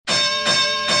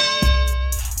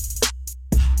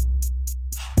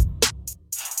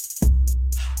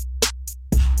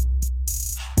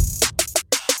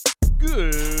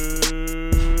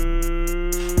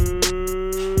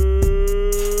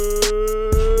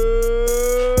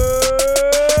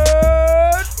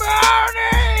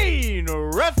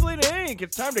week.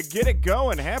 It's time to get it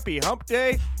going. Happy hump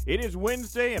day. It is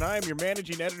Wednesday, and I am your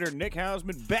managing editor, Nick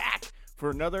Hausman, back for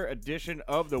another edition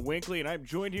of The Winkley, and I'm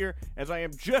joined here, as I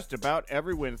am just about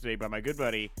every Wednesday, by my good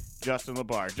buddy, Justin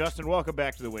LaBar. Justin, welcome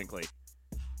back to The Winkley.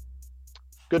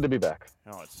 Good to be back.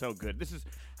 Oh, it's so good. This is,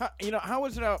 how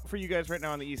is it out for you guys right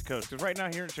now on the East Coast? Because right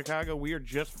now here in Chicago, we are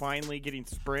just finally getting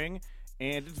spring,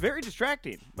 and it's very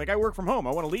distracting. Like, I work from home.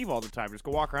 I want to leave all the time, just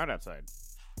go walk around outside.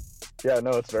 Yeah,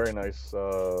 no, it's very nice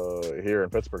here in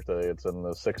Pittsburgh today. It's in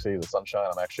the 60s, the sunshine.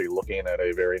 I'm actually looking at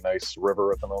a very nice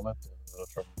river at the moment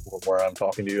from where I'm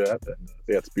talking to you at. And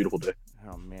yeah, it's a beautiful day.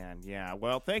 Oh, man, yeah.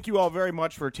 Well, thank you all very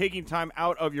much for taking time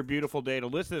out of your beautiful day to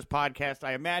listen to this podcast.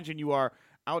 I imagine you are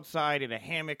outside in a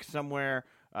hammock somewhere,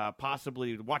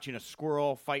 possibly watching a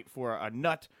squirrel fight for a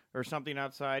nut or something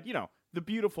outside. You know, the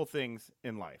beautiful things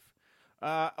in life.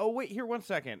 Wait, here, one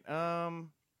second.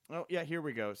 Oh, yeah, here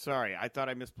we go. Sorry, I thought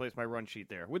I misplaced my run sheet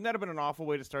there. Wouldn't that have been an awful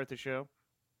way to start the show?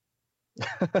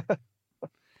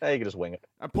 Hey, you can just wing it.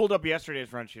 I pulled up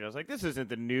yesterday's run sheet. I was like, this isn't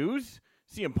the news.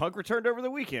 CM Punk returned over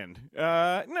the weekend.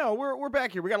 No, we're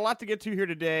back here. We got a lot to get to here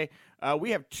today.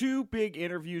 We have two big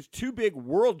interviews, two big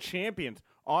world champions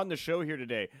on the show here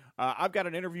today. I've got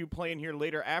an interview playing here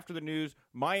later after the news,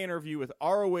 my interview with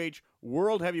ROH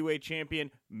World Heavyweight Champion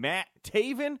Matt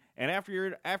Taven, and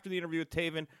after the interview with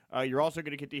Taven, you're also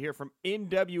going to get to hear from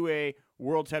NWA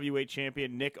World Heavyweight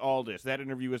Champion Nick Aldis. That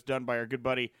interview was done by our good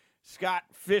buddy Scott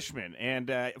Fishman,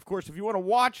 and of course, if you want to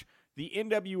watch the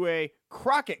NWA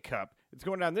Crockett Cup, it's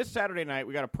going down this Saturday night.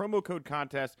 We got a promo code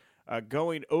contest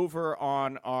going over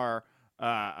on our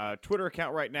Twitter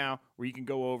account right now, where you can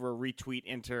go over, retweet,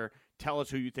 enter, tell us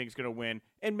who you think is going to win,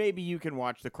 and maybe you can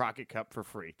watch the Crockett Cup for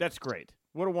free. That's great.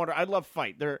 What a wonder! I love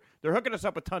Fight. They're hooking us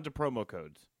up with tons of promo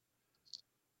codes.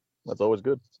 That's always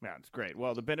good. Yeah, it's great.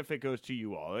 Well, the benefit goes to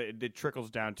you all. It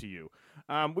trickles down to you.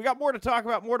 We got more to talk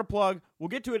about, more to plug. We'll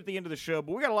get to it at the end of the show,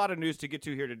 but we got a lot of news to get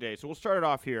to here today, so we'll start it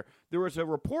off here. There was a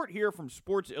report here from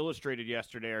Sports Illustrated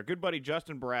yesterday, our good buddy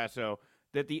Justin Barrasso,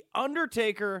 that The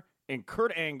Undertaker and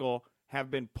Kurt Angle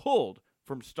have been pulled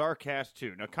from StarCast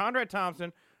 2. Now, Conrad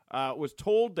Thompson was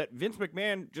told that Vince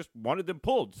McMahon just wanted them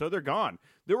pulled, so they're gone.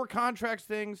 There were contracts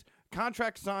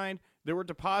signed. There were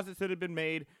deposits that had been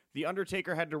made. The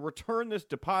Undertaker had to return this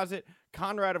deposit.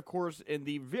 Conrad, of course, in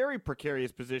the very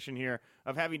precarious position here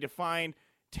of having to find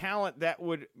talent that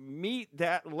would meet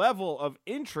that level of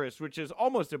interest, which is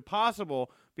almost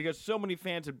impossible because so many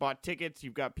fans had bought tickets.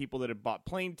 You've got people that had bought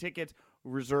plane tickets,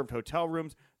 reserved hotel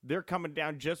rooms. They're coming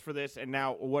down just for this, and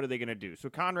now what are they going to do? So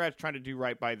Conrad's trying to do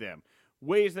right by them.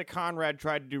 Ways that Conrad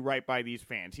tried to do right by these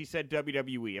fans. He said,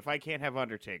 WWE, if I can't have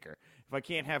Undertaker, if I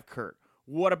can't have Kurt,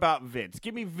 what about Vince?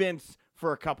 Give me Vince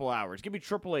for a couple hours. Give me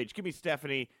Triple H. Give me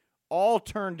Stephanie. All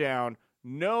turned down.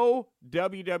 No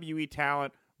WWE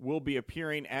talent will be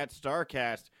appearing at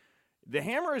StarCast. The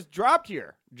hammer is dropped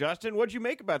here. Justin, what'd you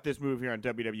make about this move here on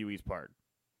WWE's part?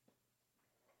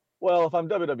 Well, if I'm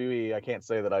WWE, I can't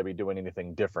say that I'd be doing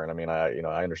anything different. I mean, I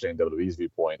understand WWE's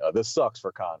viewpoint. This sucks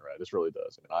for Conrad. This really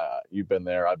does. I mean, you've been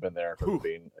there. I've been there for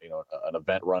being, an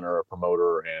event runner, a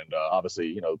promoter, and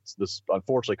obviously, this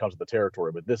unfortunately comes with the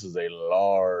territory. But this is a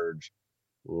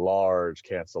large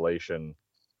cancellation.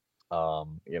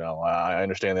 I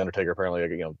understand the Undertaker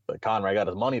apparently, Conrad got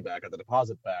his money back, got the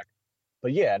deposit back.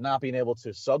 But yeah, not being able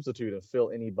to substitute and fill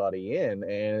anybody in,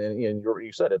 and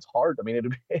you said it's hard. I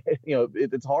mean,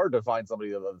 it's hard to find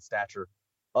somebody of the stature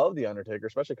of the Undertaker,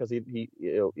 especially because he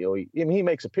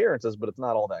makes appearances, but it's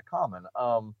not all that common.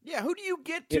 Yeah, who do you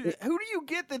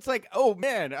get that's like, oh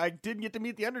man, I didn't get to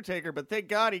meet the Undertaker, but thank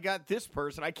God he got this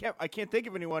person. I can't think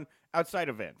of anyone outside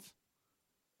of Vince.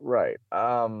 Right.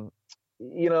 And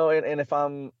if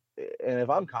I'm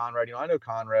Conrad, I know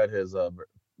Conrad has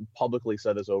publicly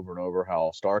said this over and over,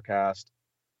 how StarCast,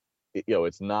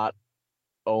 it's not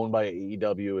owned by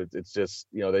AEW. It's just,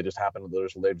 they just happen to,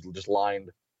 they've just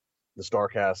lined the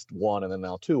StarCast 1 and then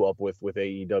now 2 up with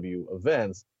AEW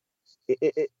events.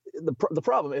 The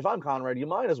problem, if I'm Conrad, you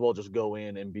might as well just go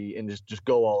in and just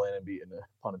go all in and be,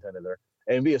 pun intended there,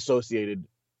 and be associated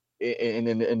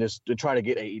and just to try to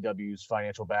get AEW's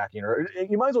financial backing, or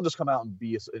you might as well just come out and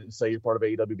say you're part of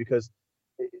AEW, because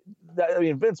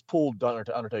Vince pulled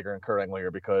Undertaker and Kurt Angle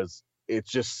here because it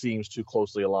just seems too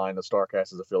closely aligned. The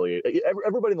StarCast is affiliated.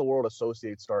 Everybody in the world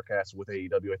associates StarCast with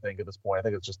AEW. I think at this point, I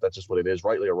think that's just what it is,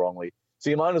 rightly or wrongly. So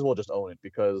you might as well just own it,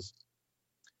 because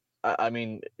I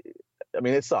mean,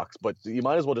 it sucks, but you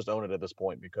might as well just own it at this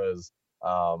point, because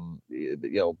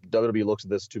WWE looks at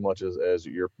this too much as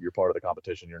you're part of the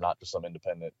competition. You're not just some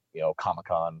independent,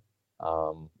 Comic-Con.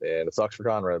 And it sucks for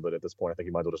Conrad, but at this point, I think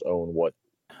you might as well just own what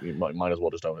you might as well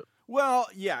just own it. Well,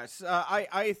 yes,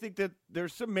 I think that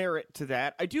there's some merit to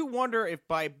that. I do wonder if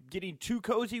by getting too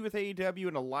cozy with AEW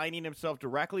and aligning himself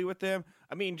directly with them,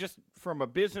 I mean, just from a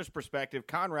business perspective,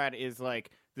 Conrad is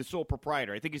like the sole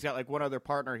proprietor. I think he's got like one other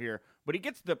partner here, but he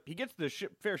gets the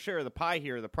fair share of the pie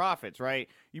here, the profits, right?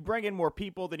 You bring in more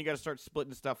people, then you got to start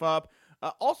splitting stuff up.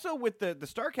 Also, with the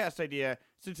StarCast idea,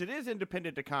 since it is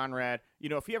independent to Conrad,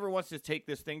 if he ever wants to take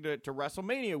this thing to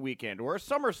WrestleMania weekend or a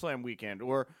SummerSlam weekend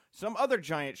or some other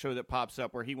giant show that pops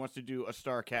up where he wants to do a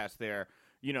StarCast there,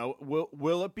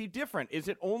 will it be different? Is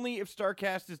it only if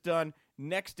StarCast is done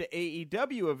next to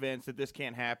AEW events that this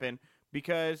can't happen?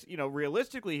 Because,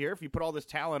 realistically here, if you put all this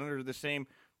talent under the same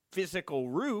physical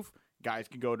roof, guys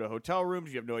can go to hotel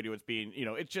rooms. You have no idea what's being,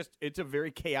 it's a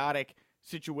very chaotic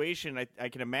situation I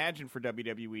can imagine for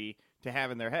WWE to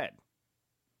have in their head.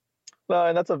 No,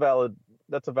 and that's a valid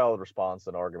response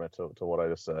and argument to what I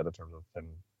just said in terms of him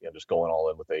just going all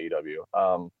in with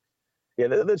AEW.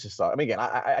 That's just, I mean, again,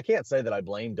 I can't say that I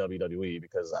blame WWE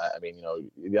because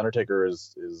the Undertaker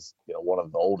is one of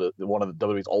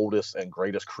WWE's oldest and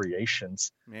greatest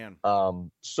creations. Man.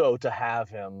 So to have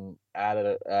him at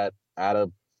an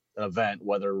event,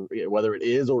 whether it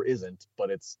is or isn't, but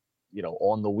it's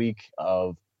on the week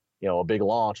of a big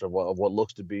launch of what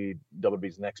looks to be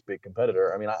WWE's next big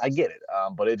competitor. I mean, I get it,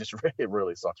 but it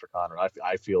really sucks for Conrad.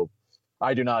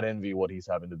 I do not envy what he's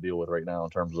having to deal with right now in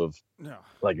terms of,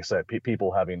 like you said,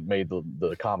 people having made the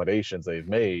accommodations they've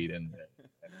made, and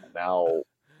now,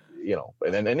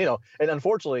 and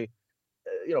unfortunately,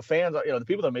 fans are, the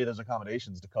people that made those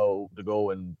accommodations to go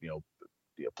and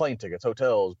plane tickets,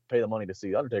 hotels, pay the money to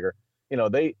see Undertaker,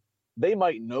 they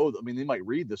might know. I mean, they might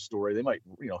read this story, they might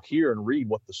hear and read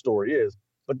what the story is,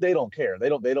 but they don't care. They're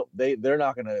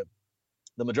not gonna.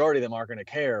 The majority of them aren't gonna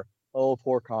care. Oh,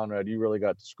 poor Conrad, you really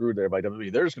got screwed there by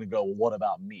WWE. They're just going to go, what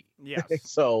about me? Yes.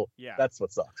 So that's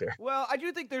what sucks here. Well, I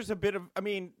do think there's a bit of,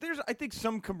 I think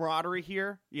some camaraderie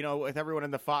here, with everyone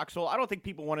in the foxhole. I don't think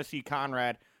people want to see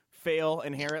Conrad fail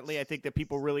inherently. I think that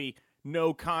people really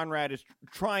know Conrad is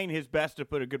trying his best to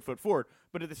put a good foot forward.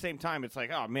 But at the same time, it's like,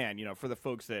 oh, man, for the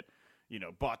folks that,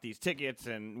 bought these tickets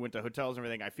and went to hotels and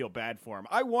everything, I feel bad for him.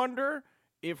 I wonder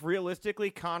if realistically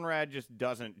Conrad just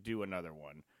doesn't do another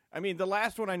one. I mean, the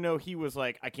last one I know he was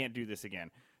like, I can't do this again.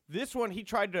 This one he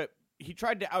tried to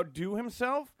outdo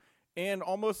himself, and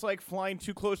almost like flying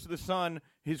too close to the sun,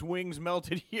 his wings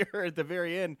melted here at the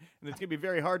very end, and it's gonna be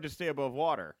very hard to stay above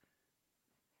water.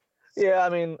 Yeah, I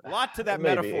mean, lot to that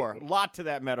metaphor.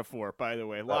 By the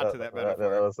way, lot to that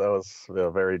metaphor. That was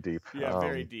very deep. Yeah,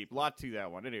 very deep. Lot to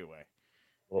that one. Anyway,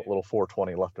 little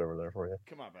 420 left over there for you.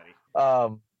 Come on,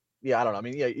 buddy. Yeah, I don't know. I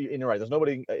mean, yeah, you're right. There's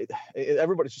nobody.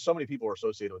 Everybody. So many people are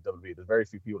associated with WWE. There's very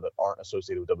few people that aren't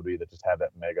associated with WWE that just have that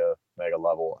mega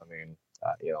level. I mean,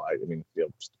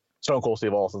 Stone Cold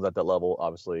Steve Austin's at that level.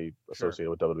 Obviously, associated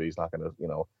with WWE. He's not going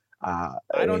to,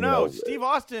 I don't know. Steve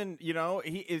Austin, he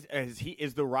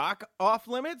is The Rock off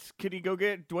limits? Could he go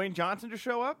get Dwayne Johnson to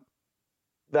show up?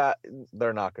 That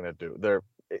they're not going to do.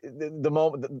 The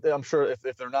moment, I'm sure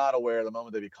if they're not aware, the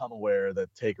moment they become aware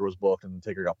that Taker was booked and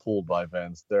Taker got pulled by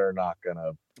Vince, they're not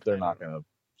gonna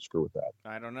screw with that.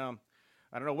 I don't know.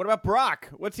 What about Brock?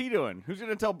 What's he doing? Who's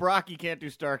gonna tell Brock he can't do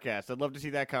StarCast? I'd love to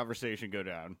see that conversation go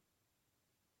down.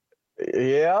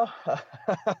 Yeah,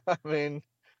 I mean,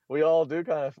 we all do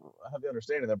kind of have the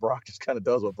understanding that Brock just kind of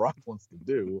does what Brock wants to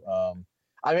do.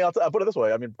 I mean, I'll put it this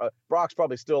way. I mean, Brock's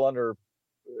probably still under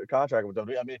contract with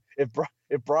WWE. I mean,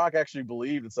 if Brock actually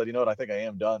believed and said, you know what, I think I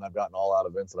am done. I've gotten all out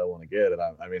of events that I want to get, and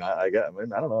I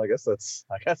don't know. I guess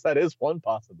that is one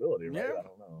possibility, right? Yeah. I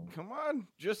don't know. Come on,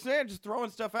 just saying, just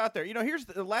throwing stuff out there. Here's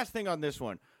the last thing on this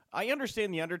one. I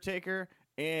understand the Undertaker,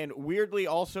 and weirdly,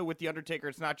 also with the Undertaker,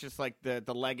 it's not just like the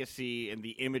legacy and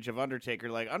the image of Undertaker.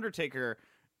 Like Undertaker,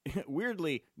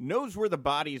 weirdly, knows where the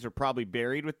bodies are probably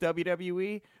buried with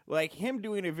WWE. Like him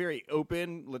doing a very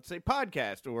open, let's say,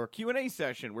 podcast or Q&A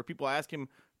session where people ask him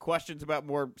questions about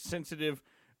more sensitive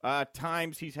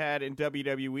times he's had in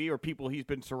WWE or people he's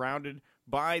been surrounded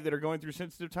by that are going through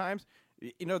sensitive times.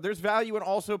 There's value in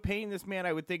also paying this man,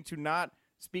 I would think, to not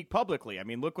speak publicly. I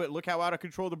mean, look how out of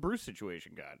control the Bruce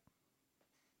situation got.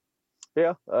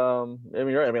 Yeah, I mean,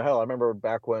 you're right. I mean, hell, I remember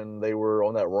back when they were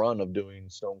on that run of doing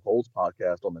Stone Cold's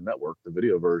podcast on the network, the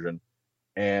video version,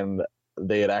 and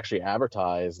they had actually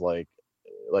advertised like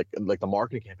the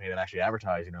marketing campaign had actually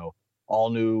advertised, all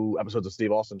new episodes of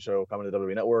Steve Austin show coming to the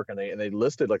WWE Network, and they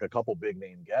listed like a couple big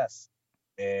name guests,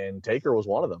 and Taker was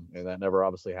one of them, and that never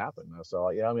obviously happened. So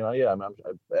and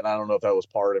I don't know if that was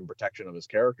part in protection of his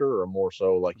character or more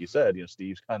so, like you said,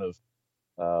 Steve's kind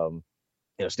of.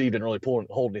 Steve didn't really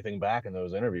hold anything back in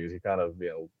those interviews. He kind of,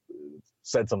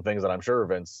 said some things that I'm sure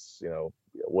Vince,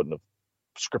 wouldn't have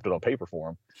scripted on paper for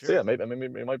him. Sure. So yeah, maybe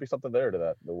it might be something there to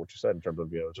that, what you said in terms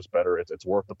of just better. It's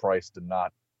worth the price to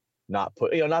not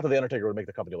put, not that the Undertaker would make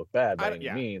the company look bad by any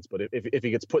means, but if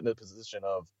he gets put in the position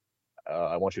of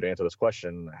I want you to answer this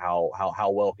question,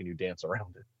 how well can you dance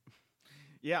around it?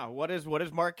 Yeah, what does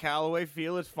Mark Calloway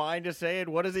feel is fine to say,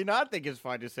 and what does he not think is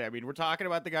fine to say? I mean, we're talking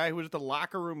about the guy who was the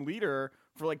locker room leader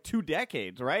for like 2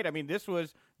 decades, right? I mean, this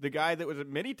was the guy that was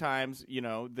many times,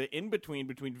 the in-between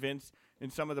between Vince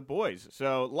and some of the boys.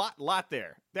 So, lot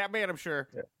there. That man, I'm sure,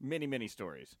 many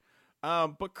stories.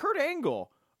 But Kurt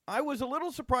Angle, I was a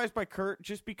little surprised by Kurt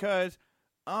just because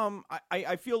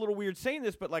I feel a little weird saying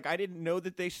this, but like I didn't know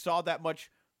that they saw that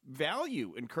much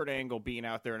value in Kurt Angle being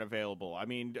out there and available. I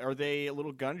mean, are they a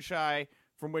little gun shy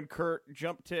from when Kurt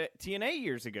jumped to TNA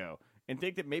years ago and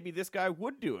think that maybe this guy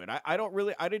would do it?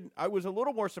 I was a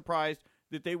little more surprised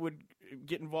that they would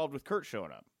get involved with Kurt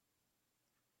showing up.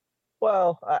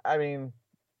 Well, I mean,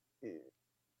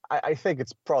 I think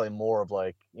it's probably more of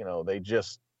like, they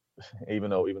just, even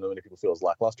though many people feel it's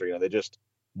lackluster, they just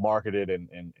marketed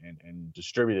and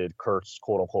distributed Kurt's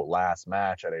quote unquote last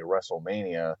match at a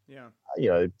WrestleMania. Yeah.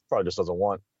 It probably just doesn't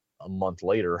want a month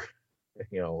later,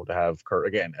 to have Kurt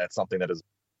again at something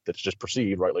that's just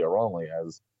perceived rightly or wrongly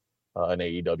as an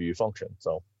AEW function.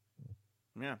 So.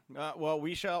 Yeah. Well,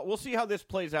 we'll see how this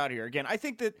plays out here. Again, I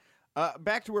think that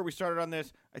back to where we started on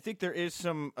this, I think there is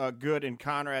some good in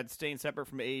Conrad staying separate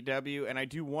from AEW, and I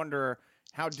do wonder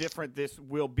how different this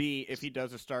will be if he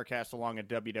does a StarCast along a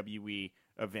WWE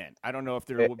event. I don't know if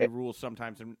there will be rules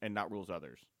sometimes and not rules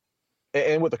others.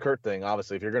 And with the Kurt thing,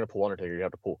 obviously, if you're going to pull Undertaker, you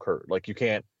have to pull Kurt. Like, you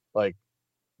can't,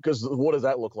 because what does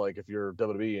that look like if you're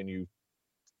WWE and you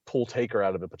pull Taker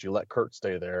out of it, but you let Kurt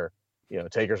stay there?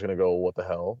 Taker's going to go, what the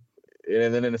hell?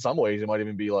 And then in some ways, it might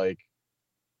even be like,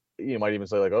 you might even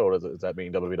say like, oh, does that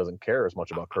mean WWE doesn't care as much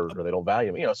about Kurt or they don't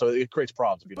value him? So it creates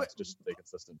problems if you don't just stay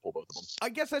consistent and pull both of them. I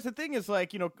guess that's the thing is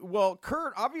like, well,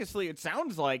 Kurt obviously it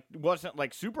sounds like wasn't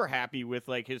like super happy with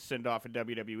like his send off in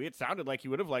WWE. It sounded like he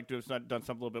would have liked to have done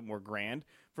something a little bit more grand.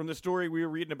 From the story we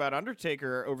were reading about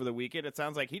Undertaker over the weekend, it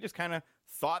sounds like he just kind of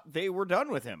thought they were done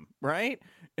with him, right?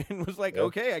 And was like,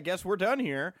 okay, I guess we're done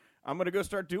here. I'm going to go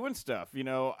start doing stuff.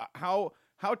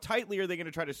 How tightly are they going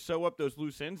to try to sew up those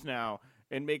loose ends now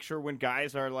and make sure when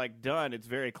guys are like done, it's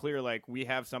very clear, like we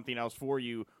have something else for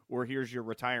you, or here's your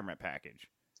retirement package?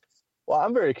 Well,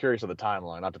 I'm very curious of the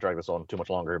timeline, not to drag this on too much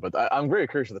longer, but I'm very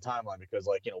curious of the timeline because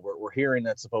we're hearing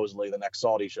that supposedly the next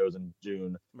Saudi show's in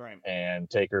June, right? And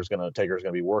Taker's gonna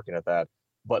be working at that.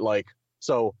 But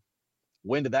so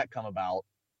when did that come about?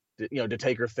 Did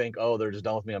Taker think, oh, they're just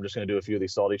done with me, I'm just gonna do a few of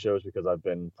these Saudi shows because I've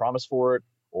been promised for it?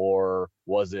 Or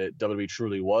was it WWE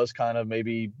truly was kind of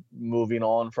maybe moving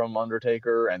on from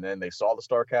Undertaker, and then they saw the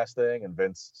StarCast thing, and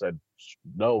Vince said,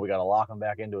 "No, we got to lock him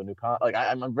back into a new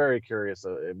I'm very curious.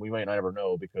 We might not ever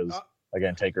know because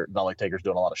again, Taker, not like Taker's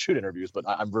doing a lot of shoot interviews, but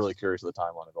I'm really curious of the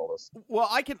timeline of all this. Well,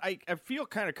 I feel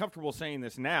kind of comfortable saying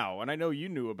this now, and I know you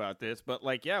knew about this, but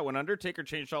when Undertaker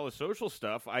changed all his social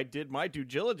stuff, I did my due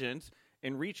diligence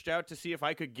and reached out to see if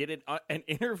I could get an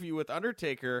interview with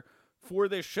Undertaker for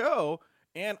this show.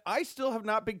 And I still have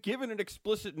not been given an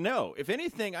explicit no. If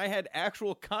anything, I had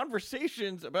actual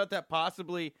conversations about that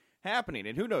possibly happening.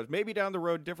 And who knows, maybe down the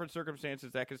road, different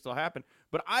circumstances, that could still happen.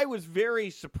 But I was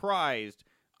very surprised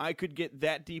I could get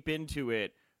that deep into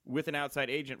it with an outside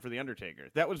agent for The Undertaker.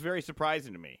 That was very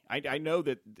surprising to me. I know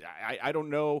that, I don't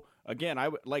know, again,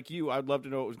 like you, I'd love to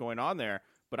know what was going on there.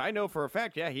 But I know for a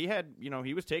fact, he had,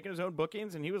 he was taking his own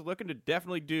bookings and he was looking to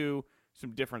definitely do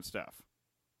some different stuff.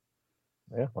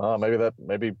 Yeah, well, maybe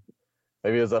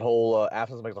it's that whole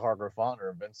absence makes the heart grow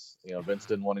fonder. Vince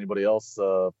didn't want anybody else.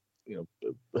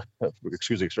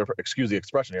 Excuse the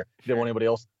expression here. He didn't want anybody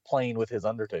else playing with his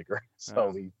Undertaker,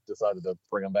 so he decided to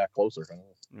bring him back closer.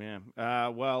 Yeah.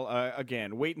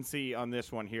 Again, wait and see on this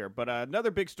one here. But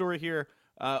another big story here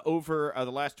over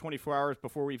the last 24 hours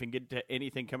before we even get to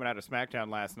anything coming out of SmackDown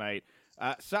last night.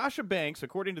 Sasha Banks,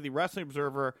 according to the Wrestling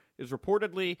Observer, is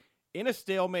reportedly in a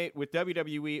stalemate with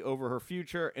WWE over her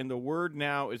future, and the word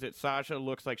now is that Sasha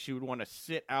looks like she would want to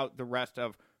sit out the rest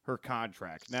of her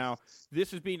contract. Now,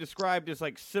 this is being described as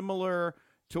similar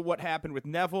to what happened with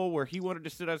Neville, where he wanted to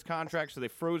sit out his contract, so they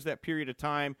froze that period of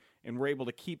time and were able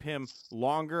to keep him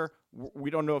longer. We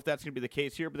don't know if that's going to be the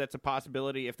case here, but that's a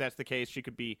possibility. If that's the case, she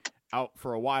could be out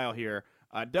for a while here.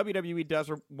 WWE does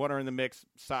want her in the mix.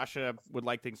 Sasha would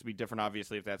like things to be different,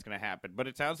 obviously, if that's going to happen. But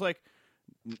it sounds like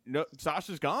no,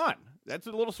 Sasha's gone. That's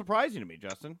a little surprising to me,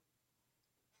 Justin.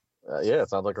 It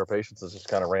sounds like her patience has just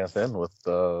kind of ran thin with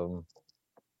with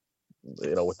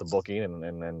the booking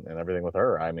and everything with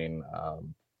her. I mean,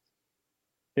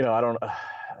 I don't.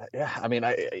 Yeah, I mean,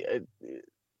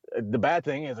 the bad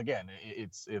thing is again,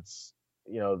 it's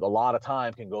a lot of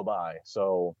time can go by.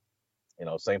 So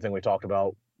same thing we talked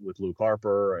about with Luke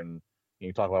Harper, and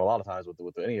you talk about a lot of times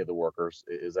with any of the workers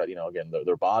is that again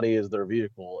their body is their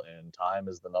vehicle, and time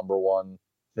is the number one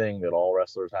thing that all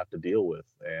wrestlers have to deal with,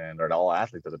 or all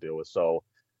athletes have to deal with. So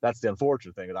that's the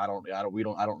unfortunate thing. Is I don't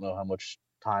know how much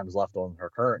time's left on her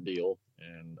current deal,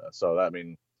 and so that, I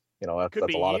mean, Could that's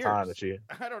be a lot of years. time that she.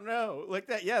 I don't know. Like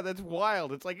that. Yeah, that's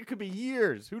wild. It's like it could be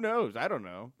years. Who knows? I don't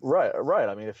know. Right.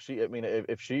 I mean, if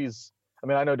she's, I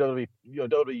mean, I know WWE,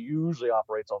 WWE usually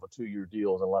operates off of 2-year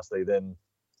deals unless they then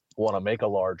want to make a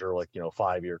larger, like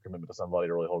 5-year commitment to somebody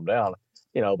to really hold them down.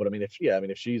 But I mean, if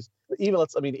she's even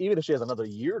if she has another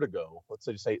year to go,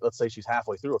 let's say she's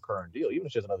halfway through a current deal, even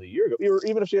if she has another year to go, or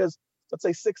even if she has, let's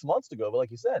say, 6 months to go, but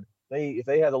like you said, if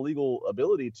they had the legal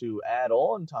ability to add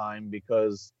on time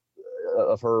because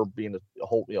of her being a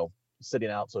whole, sitting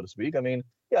out, so to speak. I mean,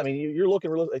 yeah, I mean, you're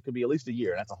looking, it could be at least a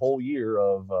year. And that's a whole year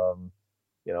of,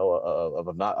 you're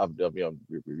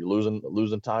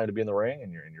losing time to be in the ring,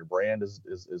 and your brand is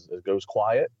goes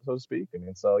quiet, so to speak. I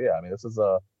mean, so yeah, I mean, this is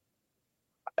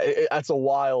it's a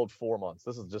wild 4 months.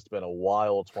 This has just been a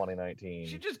wild 2019.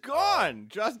 She just gone,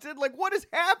 Justin. Like, what is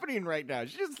happening right now?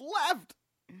 She just left.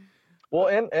 Well,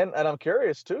 and I'm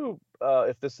curious too,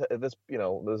 if this this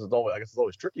is always, I guess it's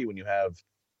always tricky when you have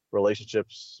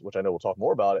relationships, which I know we'll talk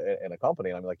more about in a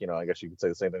company. I mean, like, I guess you could say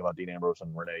the same thing about Dean Ambrose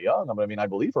and Renee Young. I mean, I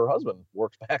believe her husband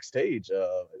works backstage,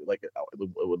 like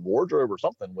with wardrobe or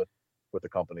something with the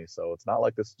company. So it's not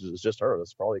like this is just her.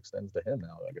 This probably extends to him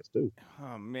now, I guess, too.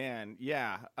 Oh man,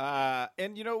 yeah.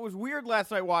 And it was weird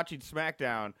last night watching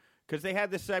SmackDown because they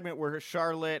had this segment where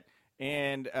Charlotte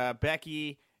and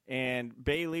Becky and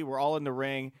Bayley were all in the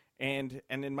ring, and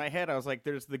in my head I was like,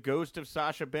 "There's the ghost of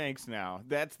Sasha Banks now.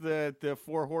 That's the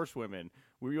four horsewomen."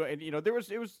 There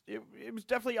was it was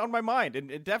definitely on my mind,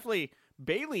 and it definitely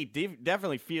Bayley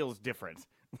definitely feels different.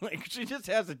 Like, she just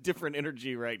has a different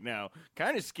energy right now.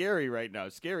 Kind of scary right now.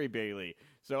 Scary Bayley.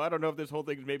 So I don't know if this whole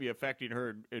thing is maybe affecting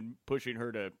her and pushing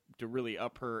her to really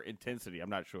up her intensity. I'm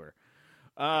not sure.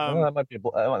 Well,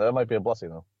 that might be a blessing,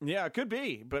 though. Yeah, it could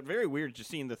be, but very weird just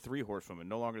seeing the three horsewomen,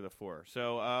 no longer the four.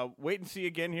 So wait and see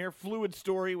again here. Fluid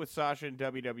story with Sasha and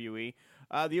WWE.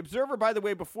 The Observer, by the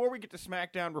way, before we get to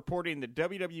SmackDown, reporting that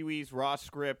WWE's Raw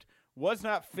script was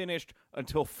not finished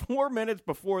until 4 minutes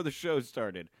before the show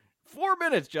started. 4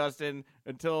 minutes, Justin,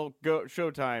 until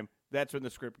showtime. That's when the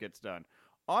script gets done.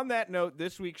 On that note,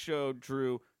 this week's show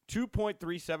drew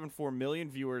 2.374 million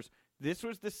viewers. This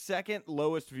was the second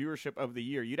lowest viewership of the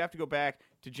year. You'd have to go back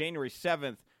to January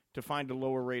 7th to find a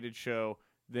lower rated show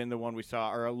than the one we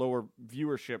saw, or a lower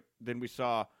viewership than we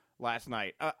saw last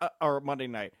night, or Monday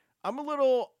night. I'm a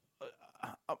little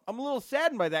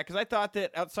saddened by that because I thought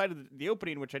that outside of the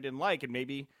opening, which I didn't like, and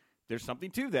maybe there's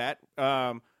something to that,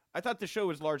 I thought the show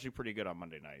was largely pretty good on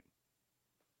Monday night.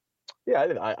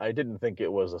 Yeah, I didn't think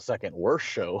it was a second worst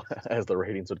show, as the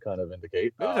ratings would kind of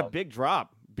indicate. It was a big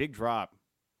drop.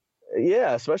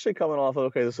 Yeah, especially coming off of,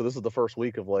 okay, so this is the first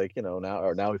week of, like,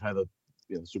 now we've had the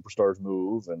superstars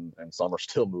move, and some are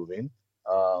still moving.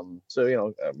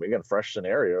 So again, fresh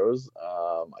scenarios.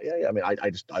 Yeah. I mean, I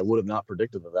would have not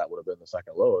predicted that would have been the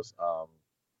second lowest.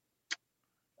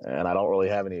 And I don't really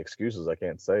have any excuses. I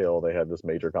can't say, oh, they had this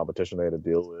major competition they had to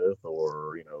deal with,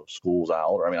 or school's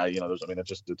out. Or it's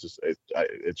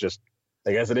just,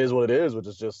 I guess it is what it is, which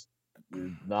is just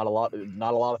not a lot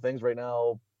of things right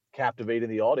now captivating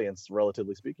the audience,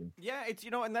 relatively speaking. Yeah, it's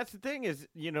and that's the thing is,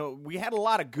 we had a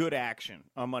lot of good action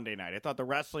on Monday night. I thought the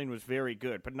wrestling was very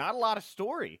good, but not a lot of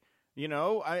story.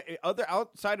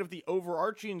 Outside of the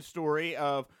overarching story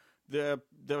of the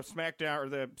SmackDown or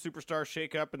the Superstar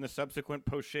shakeup and the subsequent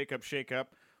post shakeup,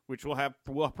 which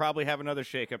we'll probably have another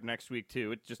shakeup next week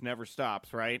too. It just never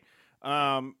stops, right?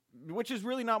 Which is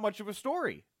really not much of a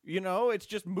story. It's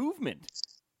just movement.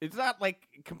 It's not like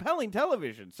compelling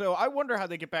television. So I wonder how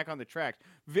they get back on the tracks.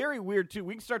 Very weird, too.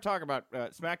 We can start talking about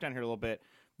SmackDown here a little bit.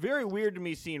 Very weird to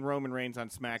me seeing Roman Reigns on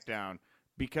SmackDown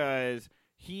because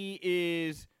he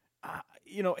is,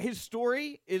 his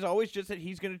story is always just that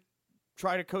he's going to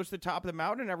try to coast the top of the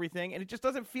mountain and everything. And it just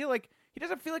doesn't feel like, he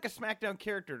doesn't feel like a SmackDown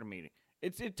character to me.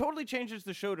 It totally changes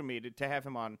the show to me to have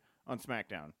him on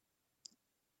SmackDown.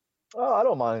 Oh, I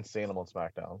don't mind seeing him on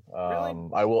SmackDown. Really?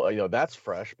 I will, that's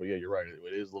fresh, but yeah, you're right.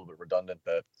 It is a little bit redundant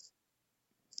that,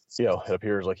 it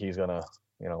appears like he's gonna,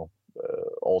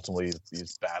 ultimately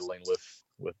he's battling with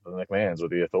the McMahons,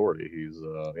 with the Authority. He's,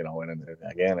 and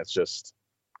again, it's just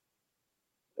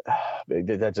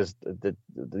that just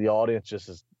the audience just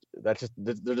is that's just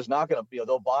they're just not going to,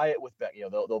 they'll buy it with Becky.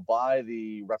 They'll buy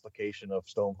the replication of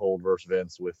Stone Cold versus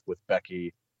Vince with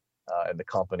Becky and the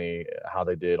company, how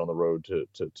they did on the road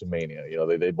to Mania.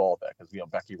 They bought that because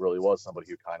Becky really was somebody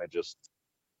who kind of just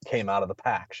came out of the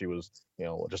pack. She was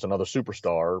just another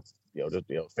superstar.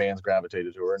 Fans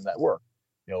gravitated to her, and that worked.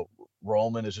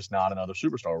 Roman is just not another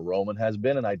superstar. Roman has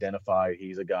been an identified,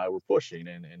 he's a guy we're pushing,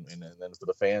 and then for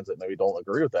the fans that maybe don't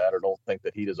agree with that or don't think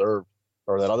that he deserved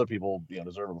or that other people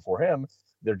deserve it before him,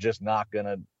 they're just not going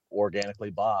to organically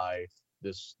buy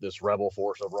this rebel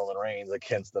force of Roman Reigns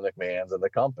against the McMahons and the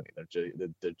company.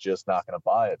 They're just not going to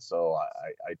buy it. So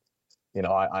him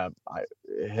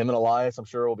and Elias, I'm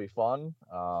sure will be fun.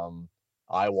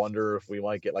 I wonder if we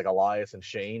might get like Elias and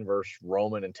Shane versus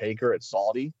Roman and Taker at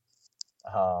Saudi.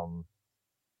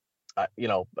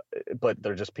 But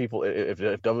they're just people. If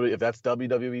that's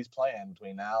WWE's plan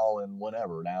between now and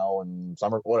whenever, now and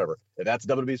summer, whatever, if that's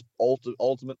WWE's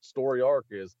ultimate story arc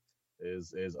is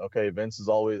okay, Vince is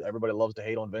always, everybody loves to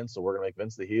hate on Vince, so we're gonna make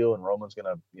Vince the heel, and Roman's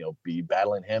gonna be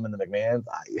battling him and the McMahons.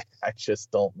 I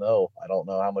just don't know. I don't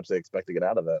know how much they expect to get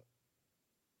out of that.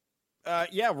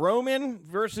 Roman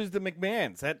versus the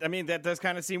McMahons. That does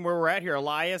kind of seem where we're at here.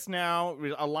 Elias now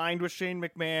aligned with Shane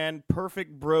McMahon.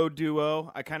 Perfect bro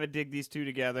duo. I kind of dig these two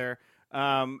together.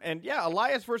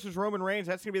 Elias versus Roman Reigns.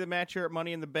 That's going to be the match here at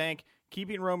Money in the Bank.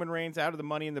 Keeping Roman Reigns out of the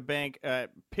Money in the Bank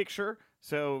picture.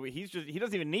 So he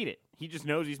doesn't even need it. He just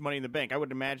knows he's Money in the Bank. I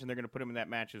would imagine they're going to put him in that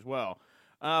match as well.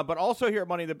 But also here at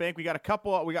Money in the Bank, we got a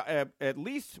couple. We got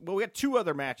we got two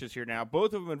other matches here now,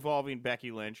 both of them involving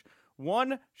Becky Lynch.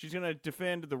 One, she's going to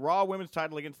defend the Raw Women's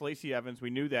title against Lacey Evans. We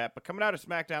knew that. But coming out of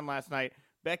SmackDown last night,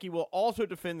 Becky will also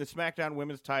defend the SmackDown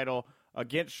Women's title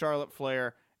against Charlotte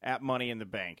Flair at Money in the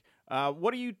Bank.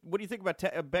 What do you think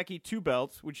about Becky two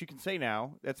belts, which you can say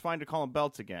now? That's fine to call them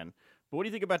belts again. But what do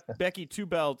you think about Becky two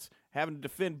belts having to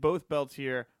defend both belts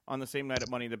here on the same night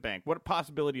at Money in the Bank? What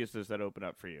possibilities does that open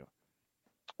up for you?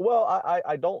 Well,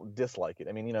 I don't dislike it.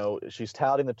 I mean, she's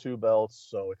touting the two belts,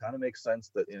 so it kind of makes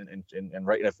sense that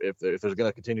if there's going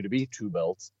to continue to be two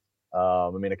belts,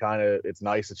 it's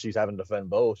nice that she's having to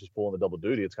defend both. She's pulling the double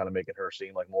duty. It's kind of making her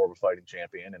seem like more of a fighting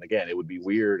champion. And again, it would be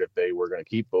weird if they were going to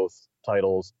keep both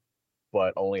titles,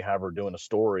 but only have her doing a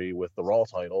story with the Raw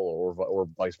title or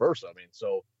vice versa. I mean,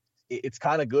 so it's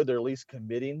kind of good. They're at least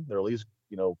committing. They're at least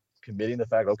committing the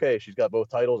fact, okay, she's got both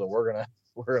titles, and we're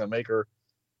gonna make her.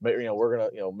 We're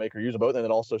gonna make her use them both, and it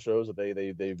also shows that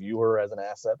they view her as an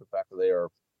asset. The fact that they are,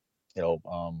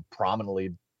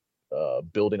 prominently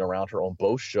building around her on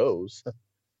both shows.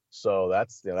 So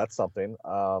that's something.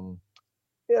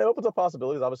 It opens up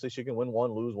possibilities. Obviously, she can win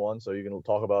one, lose one, so you can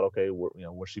talk about, okay,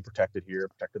 was she protected here,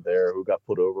 protected there, who got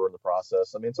put over in the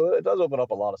process. I mean, so it does open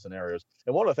up a lot of scenarios.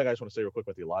 And one other thing I just want to say real quick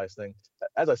with the Elias thing,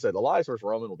 as I said, Elias versus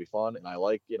Roman will be fun, and I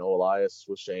like Elias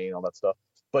with Shane, all that stuff.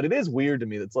 But it is weird to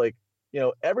me. That's like,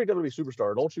 every WWE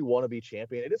superstar, don't you want to be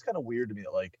champion? It is kind of weird to me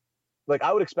that like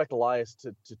I would expect Elias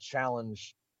to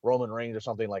challenge Roman Reigns or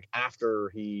something like after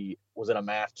he was in a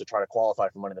match to try to qualify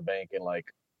for Money in the Bank and like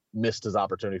missed his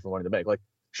opportunity for Money in the Bank. Like,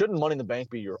 shouldn't Money in the Bank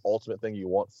be your ultimate thing you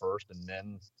want first and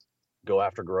then go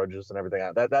after grudges and everything?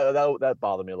 That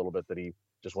bothered me a little bit that he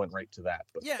just went right to that.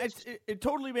 But yeah, it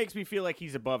totally makes me feel like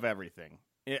he's above everything.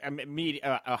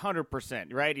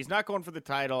 100%, right? He's not going for the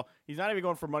title. He's not even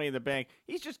going for Money in the Bank.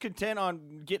 He's just content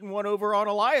on getting one over on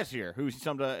Elias here, who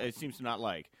seems to not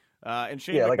like. And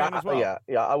Shane McMahon as well.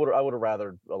 Yeah. I would have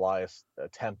rather Elias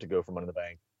attempt to go for Money in the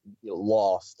Bank,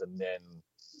 lost, and then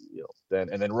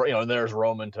and there's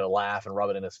Roman to laugh and rub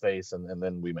it in his face, and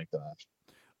then we make the match.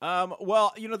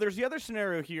 There's the other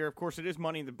scenario here. Of course, it is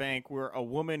Money in the Bank where a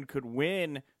woman could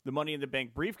win the Money in the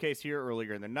Bank briefcase here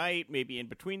earlier in the night, maybe in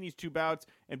between these two bouts,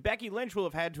 and Becky Lynch will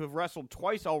have had to have wrestled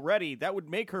twice already. That would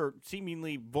make her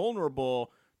seemingly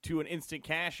vulnerable to an instant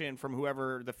cash-in from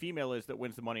whoever the female is that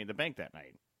wins the Money in the Bank that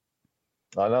night.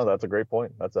 I know, that's a great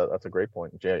point. That's a great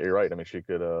point. Yeah, you're right. I mean, she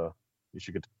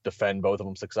could defend both of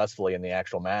them successfully in the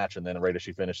actual match, and then right as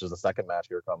she finishes the second match,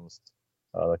 here comes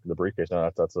the briefcase. No,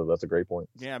 that's a great point.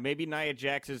 Yeah, maybe Nia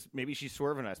Jax maybe she's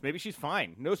swerving us. Maybe she's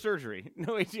fine. No surgery.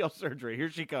 No ACL surgery. Here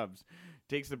she comes.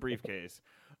 Takes the briefcase.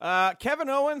 Kevin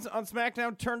Owens on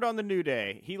SmackDown turned on the New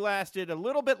Day. He lasted a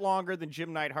little bit longer than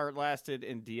Jim Neidhart lasted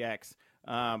in DX,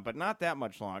 but not that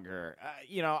much longer.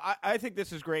 I think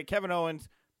this is great. Kevin Owens,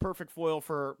 perfect foil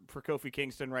for Kofi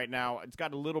Kingston right now. It's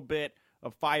got a little bit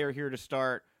of fire here to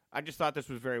start. I just thought this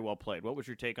was very well played. What was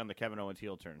your take on the Kevin Owens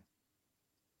heel turn?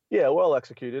 Yeah, well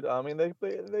executed. I mean, they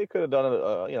could have done it,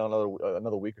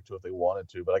 another week or two if they wanted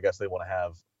to, but I guess they want to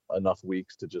have enough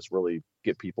weeks to just really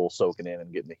get people soaking in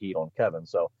and getting the heat on Kevin.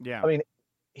 So, yeah, I mean,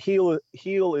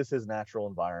 heel is his natural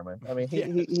environment. I mean,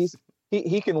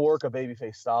 he can work a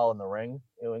babyface style in the ring,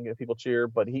 and get people cheer,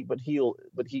 but heel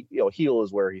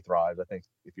is where he thrives. I think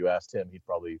if you asked him, he'd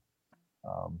probably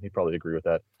agree with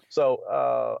that.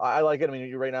 So I like it. I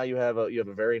mean, right now you have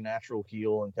a very natural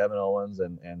heel in Kevin Owens,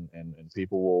 and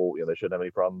people will, they shouldn't have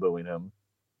any problem booing him.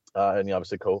 And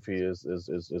obviously Kofi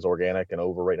is organic and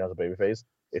over right now as a babyface.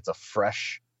 It's a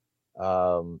fresh,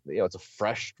 it's a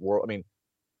fresh world. I mean,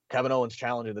 Kevin Owens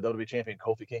challenging the WWE champion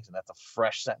Kofi Kingston. That's a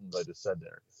fresh sentence I just said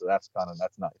there. So that's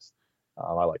nice.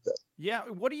 I like that. Yeah.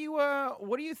 What do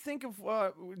you think of?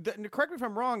 Correct me if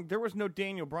I'm wrong. There was no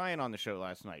Daniel Bryan on the show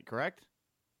last night, correct?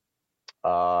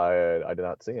 I did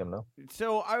not see him, no.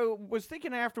 So I was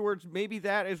thinking afterwards, maybe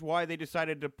that is why they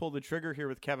decided to pull the trigger here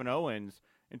with Kevin Owens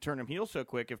and turn him heel so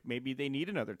quick. If maybe they need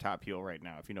another top heel right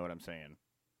now, if you know what I'm saying.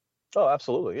 Oh,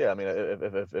 absolutely. Yeah. I mean,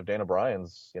 if Daniel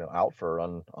Bryan's, out for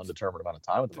an undetermined amount of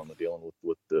time at the moment, dealing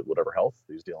with whatever health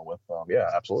he's dealing with, yeah,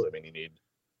 absolutely. I mean,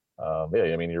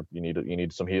 you need, you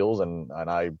need some heels, and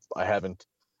I haven't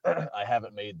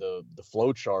made the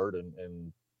flow chart,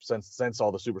 and since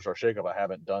all the superstar shakeup, I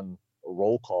haven't done a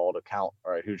roll call to count,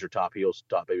 all right, who's your top heels,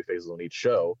 top baby faces on each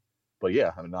show. But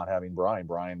yeah, I mean, not having Bryan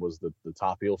was the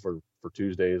top heel for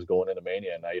Tuesdays going into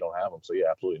Mania, and now you don't have him. So yeah,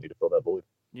 absolutely need to fill that void.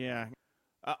 Yeah.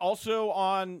 Also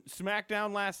on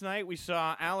SmackDown last night, we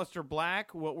saw Aleister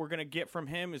Black. What we're going to get from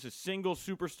him is a single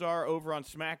superstar over on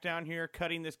SmackDown here,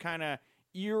 cutting this kind of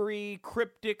eerie,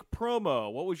 cryptic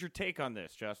promo. What was your take on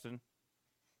this, Justin?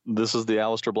 This is the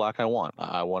Aleister Black I want.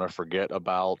 I want to forget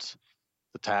about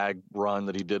the tag run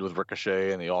that he did with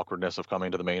Ricochet and the awkwardness of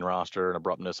coming to the main roster and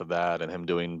abruptness of that, and him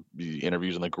doing the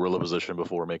interviews in the gorilla position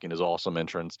before making his awesome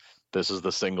entrance. This is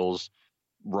the singles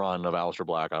run of Aleister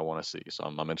Black I want to see. So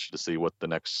I'm interested to see what the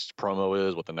next promo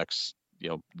is, what the next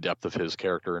depth of his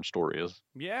character and story is.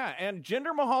 Yeah, and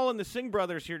Jinder Mahal and the Singh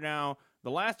brothers here now,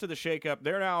 the last of the shakeup.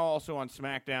 They're now also on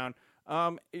SmackDown.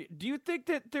 Do you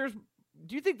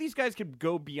think these guys could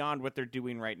go beyond what they're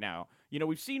doing right now?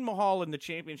 We've seen Mahal in the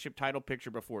championship title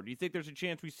picture before. Do you think there's a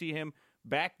chance we see him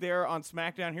back there on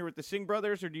SmackDown here with the Singh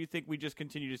brothers, or do you think we just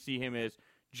continue to see him as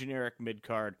generic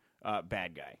mid-card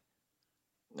bad guy?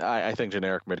 I think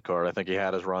generic mid-card. I think he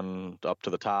had his run up to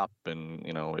the top, and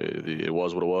it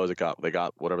was what it was. They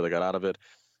got whatever they got out of it.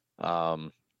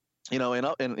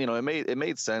 It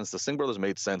made sense. The Singh brothers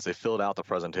made sense. They filled out the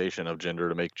presentation of Jinder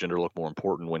to make Jinder look more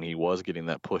important when he was getting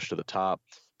that push to the top.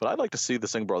 But I'd like to see the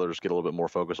Singh brothers get a little bit more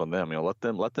focus on them.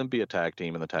 Let them be a tag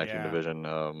team in the tag team division.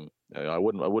 I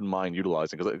wouldn't mind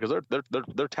utilizing, because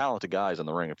they're talented guys in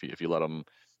the ring if you let them.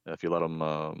 If you let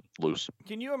them loose.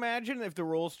 Can you imagine if the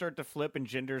roles start to flip and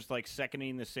Jinder's like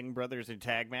seconding the Singh brothers in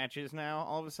tag matches now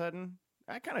all of a sudden?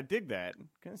 I kind of dig that.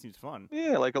 Kind of seems fun.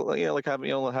 Yeah, like having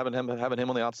him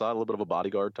on the outside, a little bit of a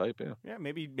bodyguard type. Yeah. Yeah,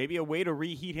 maybe a way to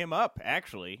reheat him up.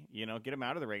 Actually, get him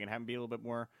out of the ring and have him be a little bit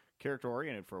more character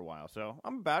oriented for a while. So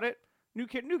I'm about it. New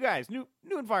guys, new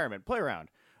environment. Play around.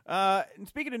 And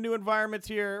speaking of new environments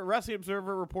here, Wrestling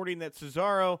Observer reporting that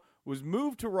Cesaro was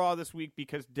moved to Raw this week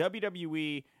because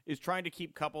WWE is trying to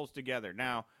keep couples together.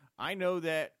 Now, I know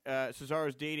that Cesaro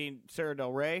is dating Sarah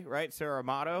Del Rey, right? Sarah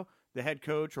Amato, the head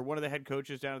coach or one of the head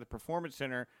coaches down at the Performance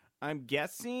Center. I'm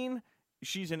guessing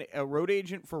she's a road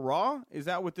agent for Raw. Is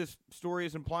that what this story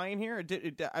is implying here?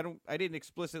 I didn't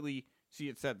explicitly see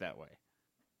it said that way.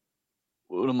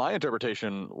 Well, my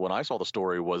interpretation when I saw the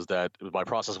story was that it was by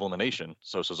process of elimination.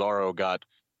 So Cesaro got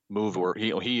moved where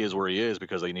he is where he is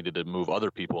because they needed to move other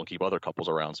people and keep other couples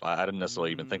around. So I didn't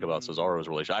necessarily even think about Cesaro's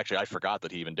relationship. Actually, I forgot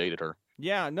that he even dated her.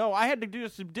 Yeah, no, I had to do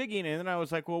some digging, and then I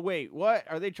was like, well, wait, what?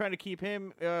 Are they trying to keep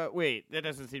him? Wait, that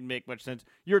doesn't seem to make much sense.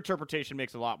 Your interpretation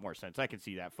makes a lot more sense. I can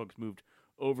see that. Folks moved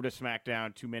over to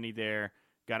SmackDown, too many there.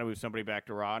 Got to move somebody back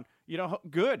to Raw.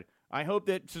 Good. I hope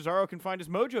that Cesaro can find his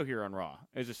mojo here on Raw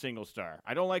as a single star.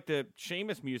 I don't like the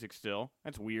Sheamus music still.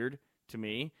 That's weird to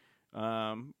me.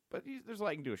 But there's a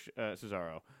lot you can do with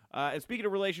Cesaro. And speaking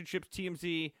of relationships,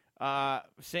 TMZ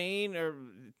saying or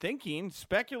thinking,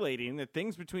 speculating that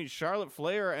things between Charlotte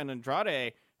Flair and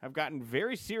Andrade have gotten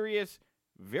very serious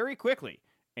very quickly.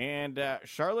 And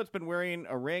Charlotte's been wearing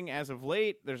a ring as of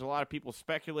late. There's a lot of people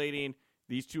speculating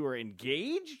these two are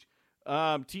engaged.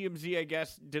 TMZ, I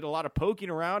guess, did a lot of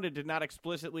poking around and did not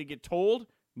explicitly get told,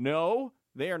 no,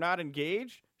 they are not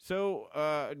engaged. So,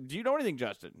 do you know anything,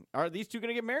 Justin? Are these two going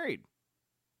to get married?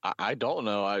 I don't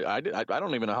know. I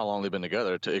don't even know how long they've been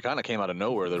together. It kind of came out of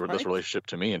nowhere, this relationship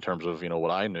to me in terms of,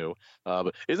 what I knew.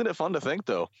 But isn't it fun to think,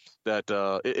 though, that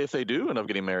if they do end up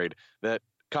getting married, that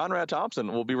Conrad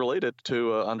Thompson will be related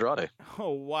to Andrade?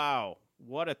 Oh, wow.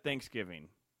 What a Thanksgiving.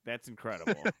 That's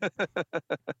incredible.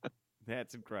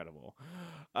 That's incredible.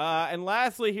 And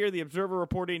lastly here, the Observer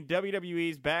reporting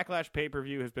WWE's Backlash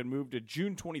pay-per-view has been moved to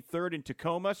June 23rd in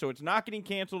Tacoma, so it's not getting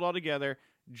canceled altogether,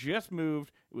 just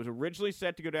moved. It was originally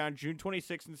set to go down June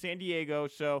 26th in San Diego,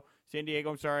 so San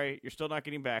Diego, I'm sorry, you're still not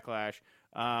getting Backlash.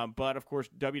 But, of course,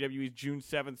 WWE's June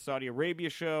 7th Saudi Arabia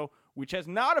show, which has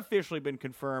not officially been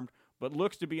confirmed, but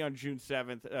looks to be on June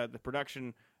 7th. The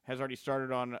production has already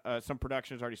started on, some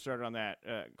production has already started on that,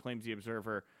 claims the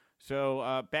Observer.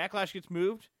 So Backlash gets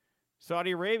moved.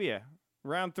 Saudi Arabia,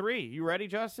 round 3. You ready,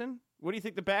 Justin? What do you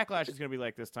think the Backlash is going to be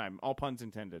like this time? All puns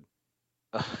intended.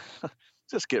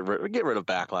 Just get rid of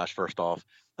Backlash first off.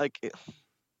 Like,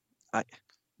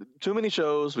 too many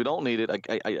shows. We don't need it.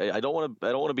 I don't want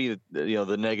to be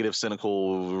the negative,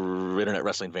 cynical internet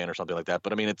wrestling fan or something like that.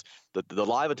 But I mean, it's the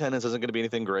live attendance isn't going to be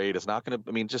anything great. It's not going to.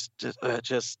 I mean, just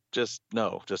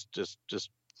no. Just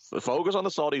focus on the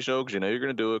Saudi show because you know you're going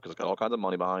to do it because it's got all kinds of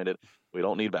money behind it. We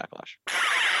don't need Backlash.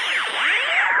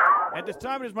 At this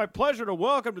time, it is my pleasure to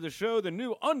welcome to the show the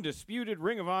new undisputed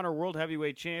Ring of Honor World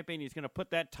Heavyweight Champion. He's going to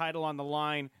put that title on the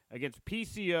line against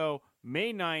PCO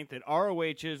May 9th at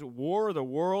ROH's War of the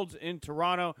Worlds in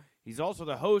Toronto. He's also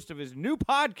the host of his new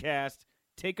podcast,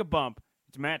 Take a Bump.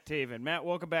 It's Matt Taven. Matt,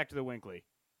 welcome back to the Winkley.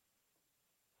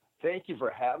 Thank you for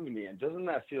having me. And doesn't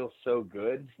that feel so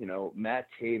good? You know, Matt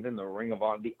Taven, the Ring of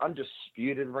Honor, the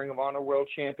undisputed Ring of Honor World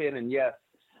Champion. And yes,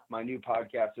 my new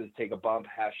podcast is Take a Bump,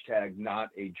 # not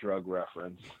a drug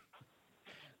reference.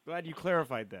 Glad you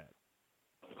clarified that.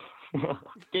 In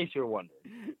case you're wondering.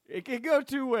 It can go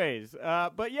two ways.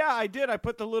 But yeah, I did. I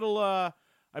put the little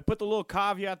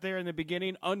caveat there in the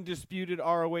beginning, undisputed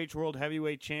ROH World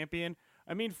Heavyweight Champion.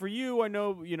 I mean, for you, I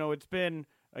know, it's been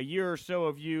a year or so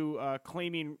of you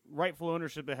claiming rightful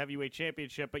ownership of the Heavyweight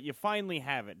Championship, but you finally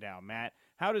have it now, Matt.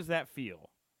 How does that feel?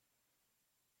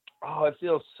 Oh, it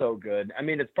feels so good. I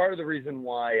mean, it's part of the reason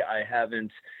why I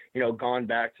haven't, gone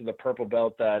back to the purple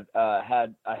belt that I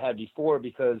had before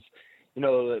because,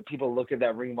 people look at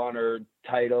that Ring of Honor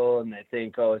title and they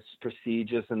think, oh, it's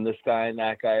prestigious and this guy and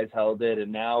that guy has held it.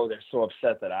 And now they're so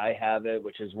upset that I have it,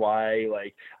 which is why,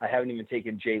 I haven't even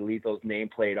taken Jay Lethal's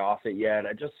nameplate off it yet.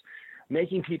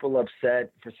 Making people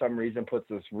upset for some reason puts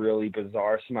this really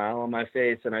bizarre smile on my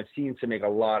face, and I've seen to make a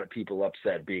lot of people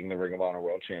upset being the Ring of Honor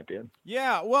World Champion.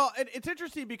 Yeah, well, it's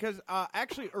interesting because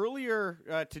actually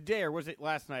earlier today, or was it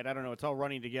last night? I don't know. It's all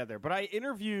running together. But I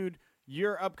interviewed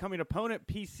your upcoming opponent,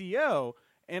 PCO,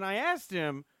 and I asked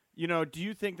him, do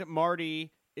you think that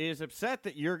Marty is upset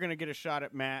that you're going to get a shot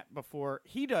at Matt before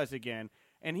he does again?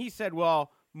 And he said,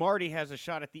 well, Marty has a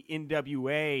shot at the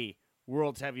NWA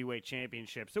World's Heavyweight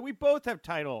Championship. So we both have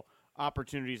title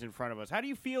opportunities in front of us. How do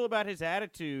you feel about his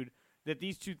attitude that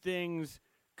these two things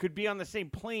could be on the same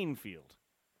playing field?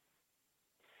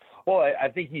 Well, I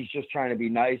think he's just trying to be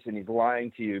nice and he's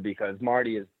lying to you because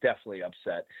Marty is definitely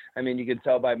upset. I mean, you can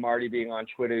tell by Marty being on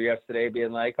Twitter yesterday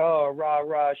being like, oh, rah,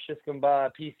 rah,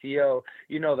 Shiskamba, PCO.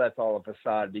 That's all a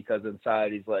facade because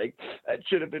inside he's like, that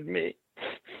should have been me.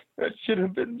 That should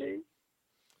have been me.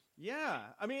 Yeah,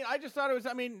 I mean, I just thought it was.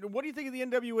 I mean, what do you think of the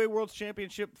NWA World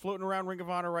Championship floating around Ring of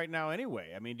Honor right now?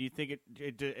 Anyway, I mean, do you think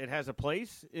it has a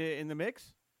place in the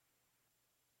mix?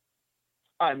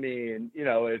 I mean,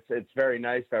 it's very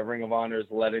nice that Ring of Honor is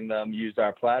letting them use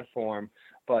our platform,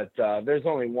 but there's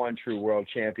only one true world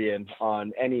champion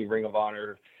on any Ring of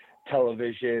Honor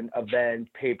television event,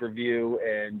 pay-per-view,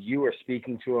 and you are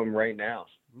speaking to him right now.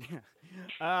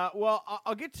 Well,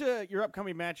 I'll get to your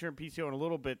upcoming match here in PCO in a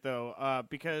little bit, though,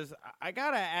 because I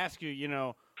got to ask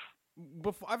you,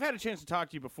 before, I've had a chance to talk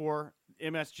to you before,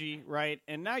 MSG, right?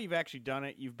 And now you've actually done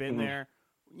it. You've been there.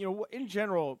 In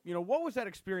general, what was that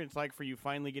experience like for you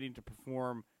finally getting to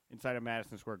perform inside of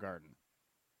Madison Square Garden?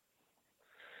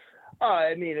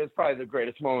 I mean, it was probably the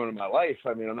greatest moment of my life.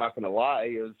 I mean, I'm not going to lie.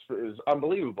 It was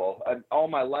unbelievable. All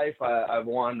my life, I've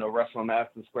wanted to wrestle in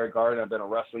Madison Square Garden. I've been a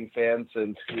wrestling fan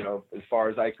since, as far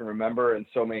as I can remember, and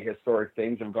so many historic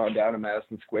things have gone down in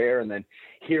Madison Square. And then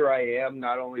here I am,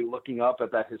 not only looking up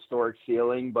at that historic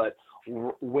ceiling, but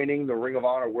winning the Ring of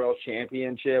Honor World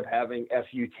Championship, having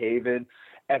F.U. Taven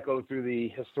echo through the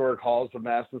historic halls of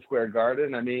Madison Square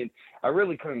Garden. I mean, I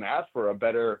really couldn't ask for a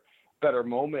better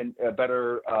moment, a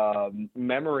better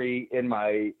memory in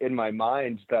my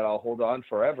mind that I'll hold on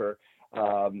forever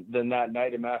than that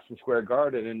night in Madison Square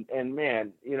Garden. And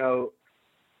man,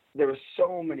 there were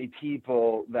so many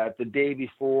people that the day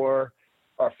before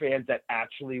are fans that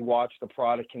actually watch the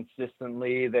product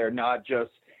consistently. They're not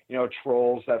just,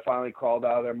 trolls that finally crawled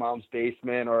out of their mom's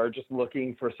basement or just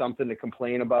looking for something to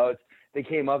complain about. They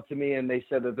came up to me and they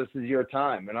said that this is your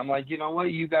time. And I'm like, you know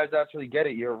what? You guys actually get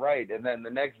it. You're right. And then the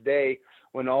next day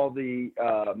when all the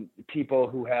people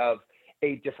who have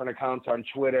 8 different accounts on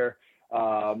Twitter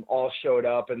all showed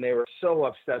up, and they were so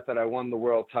upset that I won the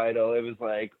world title. It was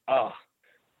like,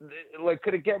 like,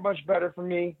 could it get much better for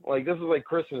me? Like, this is like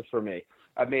Christmas for me.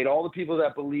 I've made all the people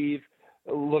that believe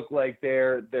look like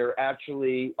they're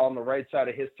actually on the right side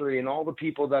of history, and all the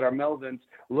people that are Melvins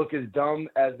look as dumb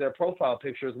as their profile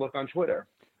pictures look on Twitter.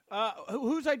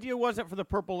 Whose idea was it for the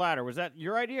purple ladder? Was that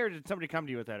your idea, or did somebody come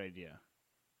to you with that idea?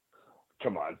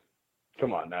 Come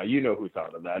on now. You know who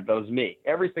thought of that. That was me.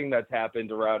 Everything that's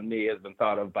happened around me has been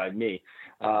thought of by me.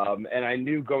 And I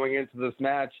knew going into this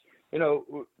match, you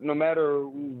know, no matter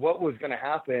what was going to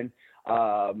happen,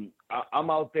 I'm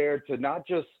out there to not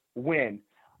just win,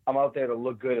 I'm out there to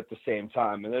look good at the same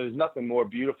time. And there's nothing more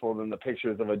beautiful than the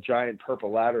pictures of a giant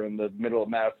purple ladder in the middle of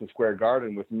Madison Square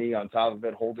Garden with me on top of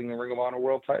it holding the Ring of Honor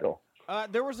World title.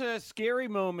 There was a scary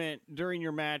moment during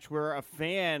your match where a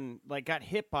fan got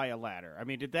hit by a ladder. I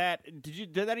mean, did that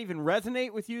even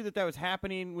resonate with you that was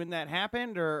happening when that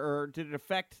happened, or did it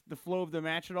affect the flow of the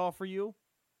match at all for you?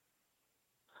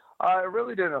 It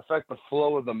really didn't affect the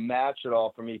flow of the match at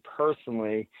all for me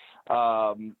personally.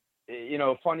 You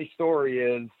know, funny story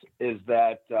is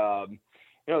that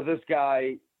you know, this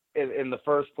guy in the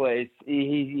first place,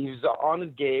 he was on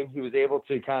his game. He was able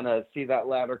to kind of see that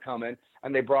ladder coming.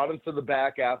 And they brought him to the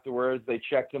back afterwards. They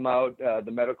checked him out.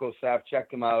 The medical staff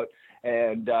checked him out,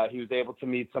 and he was able to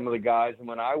meet some of the guys. And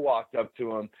when I walked up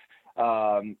to him,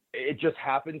 it just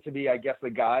happened to be, I guess, the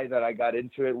guy that I got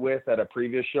into it with at a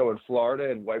previous show in Florida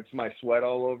and wiped my sweat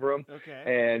all over him. Okay.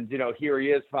 And, you know, here he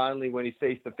is finally when he's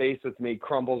face to face with me,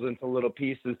 crumbles into little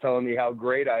pieces telling me how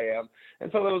great I am. And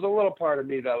so there was a little part of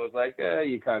me that was like,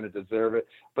 you kind of deserve it.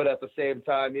 But at the same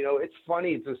time, you know, it's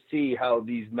funny to see how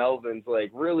these Melvins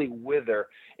really wither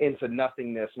into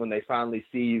nothingness when they finally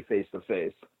see you face to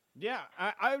face. Yeah,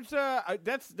 I was.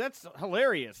 That's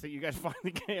hilarious that you guys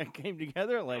finally came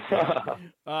together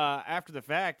after the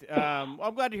fact. I'm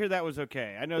glad to hear that was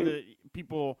okay. I know that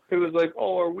people. It was like,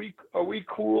 oh, are we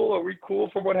cool? Are we cool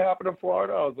for what happened in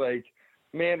Florida? I was like,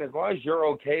 man, as long as you're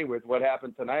okay with what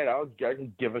happened tonight, I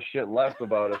can give a shit less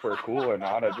about if we're cool or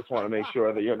not. I just want to make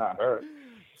sure that you're not hurt.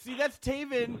 See, that's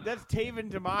Taven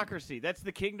democracy. That's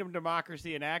the kingdom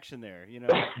democracy in action there, you know.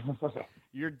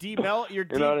 You know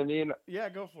what I mean? Yeah,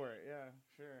 go for it. Yeah,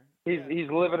 sure. He's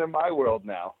living in my world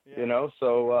now, you know.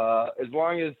 So as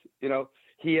long as, you know,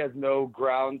 he has no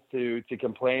grounds to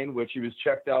complain, which he was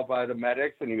checked out by the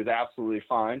medics and he was absolutely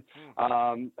fine.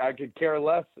 I could care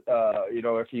less, you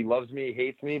know, if he loves me,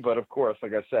 hates me. But of course,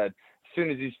 like I said, as soon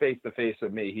as he's face to face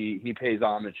with me, he pays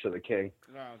homage to the king.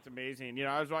 No, it's amazing. You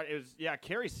know,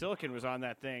 Kerry Silicon was on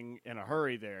that thing in a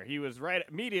hurry there. He was right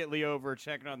immediately over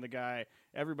checking on the guy.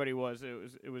 Everybody was.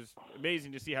 It was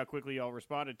amazing to see how quickly y'all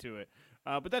responded to it.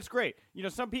 But that's great. You know,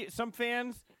 some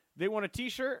fans, they want a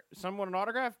T-shirt, some want an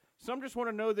autograph, some just want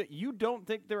to know that you don't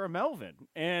think they're a Melvin,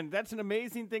 and that's an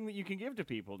amazing thing that you can give to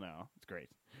people now. It's great.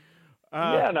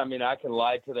 Yeah, and I mean, I can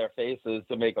lie to their faces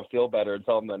to make them feel better and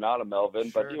tell them they're not a Melvin,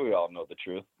 sure. But we all know the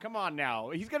truth. Come on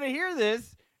now. He's going to hear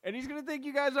this, and he's going to think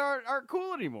you guys aren't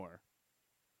cool anymore.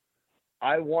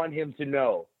 I want him to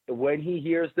know that when he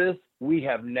hears this, we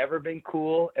have never been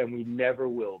cool, and we never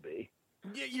will be.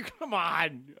 Yeah, you come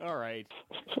on. All right.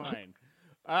 Fine.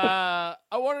 I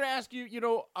wanted to ask you, you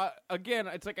know, again,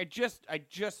 it's like I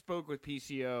just spoke with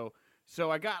PCO. So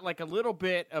I got a little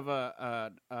bit of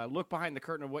a look behind the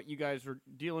curtain of what you guys were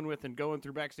dealing with and going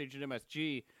through backstage at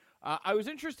MSG. I was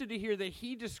interested to hear that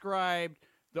he described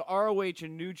the ROH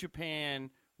and New Japan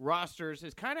rosters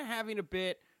as kind of having a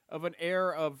bit of an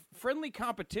air of friendly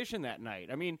competition that night.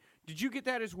 I mean, did you get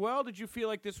that as well? Did you feel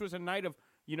like this was a night of,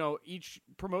 you know, each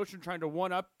promotion trying to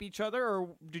one-up each other,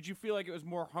 or did you feel like it was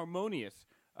more harmonious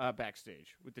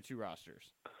backstage with the two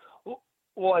rosters?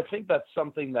 Well, I think that's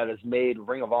something that has made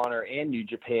Ring of Honor and New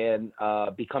Japan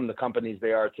become the companies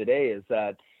they are today, is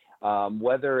that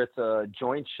whether it's a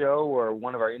joint show or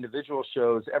one of our individual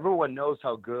shows, everyone knows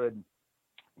how good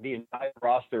the entire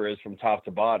roster is from top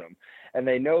to bottom. And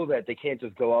they know that they can't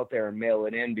just go out there and mail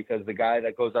it in, because the guy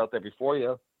that goes out there before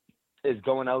you is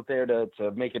going out there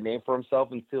to make a name for himself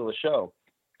and steal the show.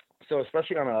 So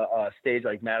especially on a stage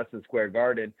like Madison Square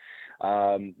Garden,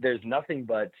 there's nothing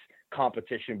but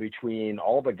competition between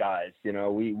all the guys. You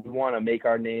know, we want to make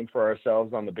our name for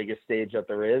ourselves on the biggest stage that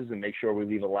there is and make sure we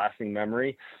leave a lasting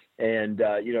memory. And,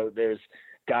 you know, there's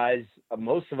guys,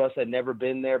 most of us had never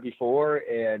been there before,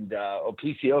 and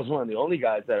PCO is one of the only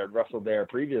guys that had wrestled there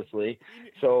previously.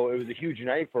 So it was a huge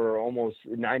night for almost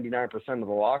 99% of the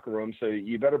locker room. So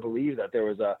you better believe that there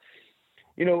was a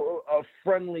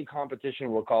friendly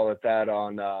competition, we'll call it that,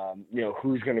 on, you know,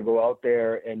 who's going to go out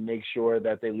there and make sure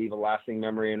that they leave a lasting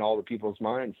memory in all the people's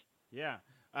minds. Yeah.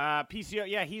 PCO,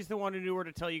 yeah, he's the one who knew where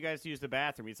to tell you guys to use the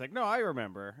bathroom. He's like, no, I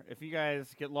remember. If you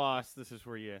guys get lost, this is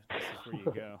where you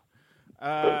go.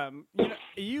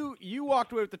 You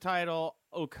walked away with the title.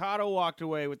 Okada walked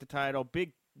away with the title.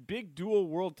 Big dual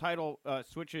world title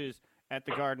switches at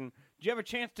the Garden. Did you have a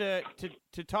chance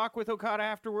to talk with Okada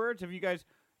afterwards? Have you guys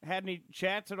had any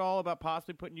chats at all about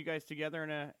possibly putting you guys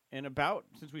together in a bout,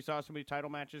 since we saw so many title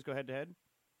matches go head to head?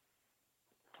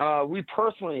 We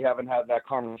personally haven't had that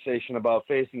conversation about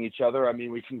facing each other. I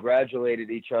mean, we congratulated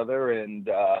each other and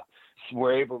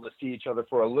were able to see each other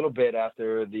for a little bit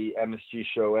after the MSG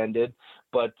show ended.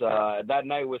 But that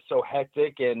night was so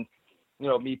hectic, and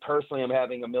me personally, I'm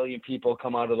having a million people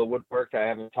come out of the woodwork that I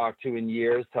haven't talked to in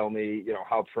years, tell me,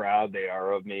 how proud they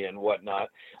are of me and whatnot.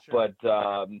 Sure.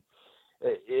 But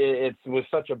it was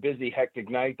such a busy, hectic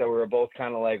night that we were both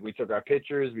kind of like, we took our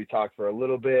pictures, we talked for a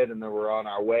little bit, and then we're on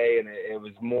our way. And it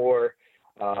was more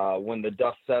when the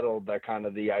dust settled, that kind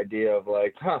of the idea of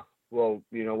like, well,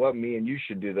 you know what, me and you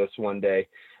should do this one day,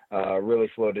 really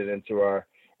floated into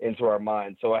our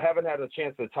mind. So I haven't had a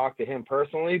chance to talk to him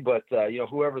personally, but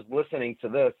whoever's listening to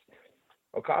this,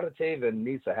 Okada Taven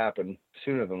needs to happen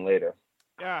sooner than later.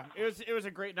 Yeah, it was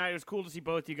a great night. It was cool to see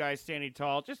both you guys standing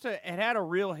tall. It had a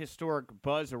real historic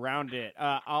buzz around it.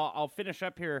 I'll finish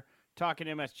up here talking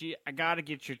MSG. I got to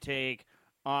get your take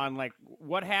on like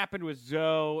what happened with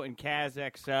Zoe and Kaz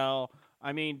XL.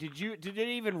 I mean, did it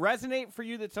even resonate for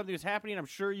you that something was happening? I'm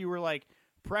sure you were like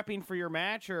prepping for your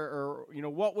match, or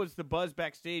what was the buzz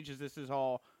backstage as this is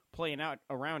all playing out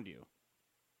around you?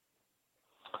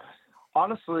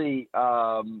 Honestly,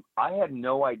 I had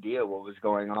no idea what was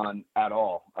going on at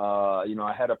all.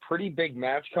 I had a pretty big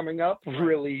match coming up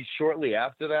really shortly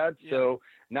after that. Yeah. So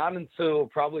not until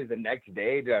probably the next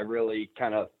day did I really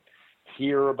kind of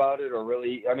hear about it, or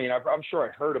really, I mean, I'm sure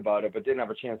I heard about it, but didn't have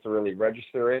a chance to really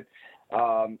register it.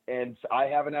 And I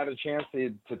haven't had a chance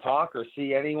to talk or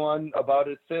see anyone about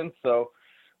it since. So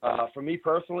for me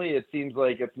personally, it seems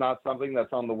like it's not something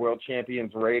that's on the world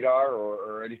champion's radar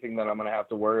or anything that I'm going to have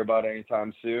to worry about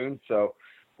anytime soon. So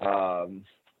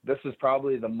this is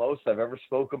probably the most I've ever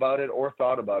spoke about it or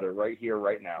thought about it right here,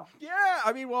 right now. Yeah,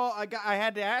 I mean, well, I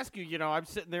had to ask you, I'm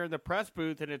sitting there in the press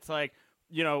booth, and it's like,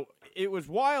 it was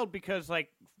wild because like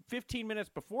 15 minutes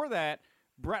before that,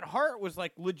 Bret Hart was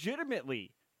like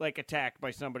legitimately like attacked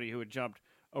by somebody who had jumped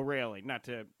a railing. Not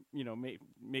to,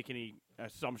 make any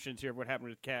assumptions here of what happened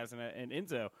with Kaz and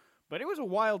Enzo, but it was a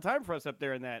wild time for us up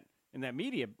there in that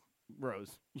media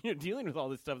rows, dealing with all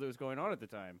this stuff that was going on at the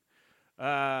time.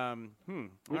 All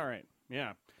right.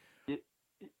 Yeah.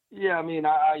 Yeah. I mean,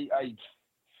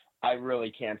 I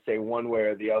really can't say one way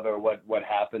or the other what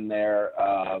happened there.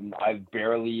 I've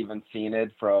barely even seen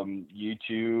it from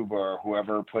YouTube or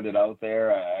whoever put it out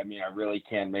there. I mean, I really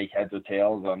can't make heads or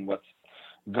tails on what's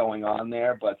going on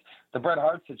there. But the Bret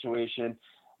Hart situation,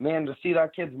 man, to see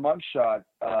that kid's mugshot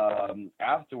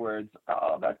afterwards,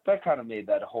 that kind of made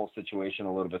that whole situation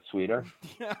a little bit sweeter.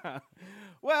 Yeah.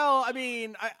 Well, I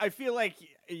mean, I feel like,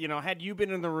 had you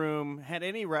been in the room, had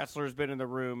any wrestlers been in the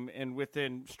room and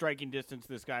within striking distance of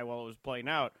this guy while it was playing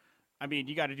out, I mean,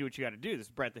 you got to do what you got to do. This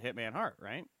is Bret the Hitman Hart,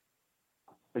 right?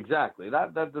 Exactly.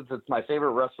 That's my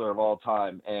favorite wrestler of all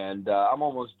time. And I'm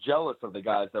almost jealous of the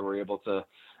guys that were able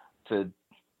to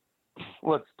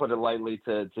let's put it lightly,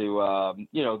 to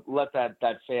let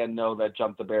that fan know that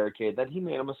jumped the barricade that he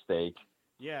made a mistake.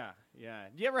 Yeah. Do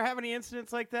you ever have any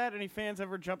incidents like that? Any fans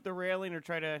ever jump the railing or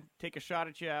try to take a shot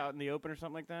at you out in the open or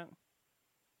something like that?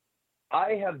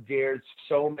 I have dared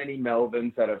so many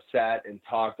Melvins that have sat and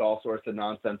talked all sorts of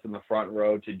nonsense in the front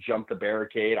row to jump the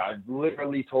barricade. I've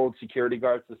literally told security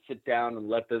guards to sit down and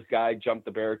let this guy jump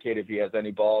the barricade if he has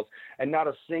any balls. And not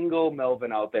a single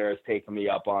Melvin out there has taken me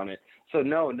up on it. So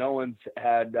no one's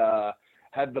had the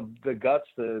guts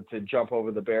to jump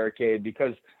over the barricade,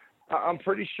 because I'm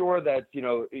pretty sure that,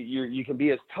 you can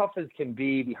be as tough as can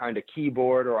be behind a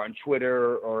keyboard or on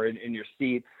Twitter or in your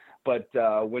seat. But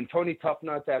when Tony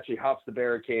Toughnuts actually hops the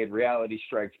barricade, reality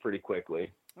strikes pretty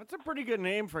quickly. That's a pretty good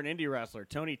name for an indie wrestler,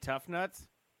 Tony Toughnuts.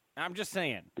 I'm just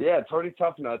saying. Yeah, Tony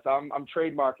Toughnuts. I'm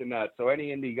trademarking that. So any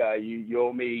indie guy, you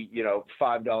owe me,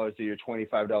 $5 of your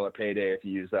 $25 payday if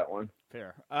you use that one.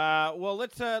 Fair. Well,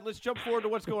 let's jump forward to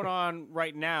what's going on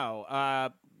right now.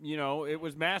 It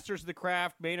was Masters of the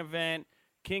Craft main event.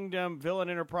 Kingdom, Villain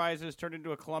Enterprises turned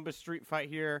into a Columbus street fight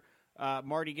here.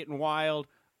 Marty getting wild.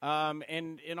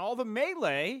 And in all the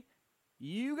melee,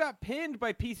 you got pinned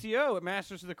by PCO at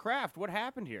Masters of the Craft. What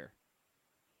happened here?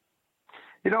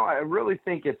 I really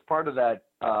think it's part of that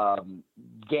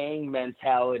gang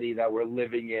mentality that we're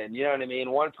living in. You know what I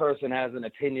mean? One person has an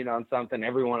opinion on something,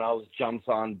 everyone else jumps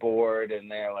on board,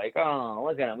 and they're like, oh,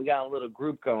 look at him, we got a little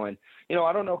group going. You know,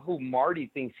 I don't know who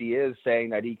Marty thinks he is, saying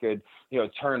that he could, you know,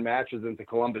 turn matches into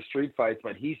Columbus street fights,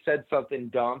 but he said something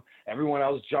dumb, everyone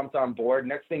else jumped on board.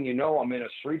 Next thing you know, I'm in a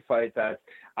street fight that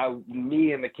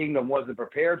me and the Kingdom wasn't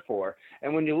prepared for.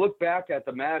 And when you look back at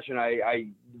the match, and I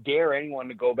dare anyone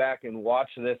to go back and watch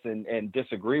this and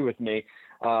disagree with me,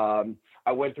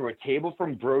 I went through a table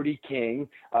from Brody King.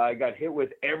 I got hit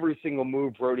with every single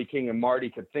move Brody King and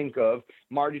Marty could think of.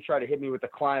 Marty tried to hit me with the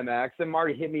climax, and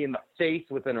Marty hit me in the face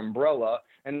with an umbrella.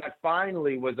 And that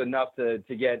finally was enough to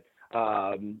get,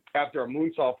 after a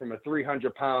moonsault from a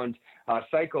 300-pound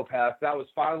psychopath, that was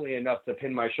finally enough to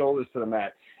pin my shoulders to the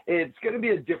mat. It's going to be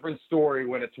a different story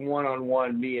when it's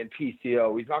one-on-one, me and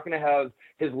PCO. He's not going to have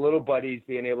his little buddies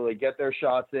being able to get their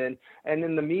shots in. And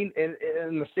in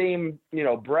the same, you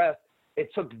know, breath, it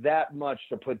took that much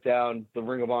to put down the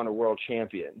Ring of Honor World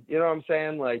Champion. You know what I'm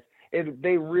saying? Like,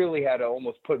 they really had to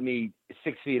almost put me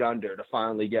 6 feet under to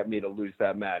finally get me to lose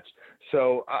that match.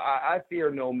 So I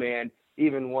fear no man,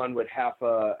 even one with half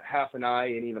an eye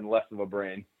and even less of a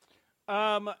brain.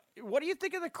 What do you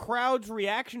think of the crowd's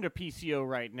reaction to PCO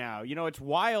right now? You know, it's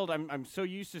wild. I'm so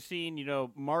used to seeing, you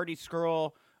know, Marty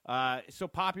Scurll so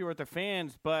popular with the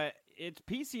fans, but it's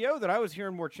PCO that I was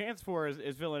hearing more chants for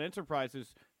as Villain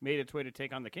Enterprises made its way to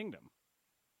take on the Kingdom.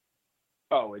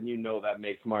 Oh, and you know that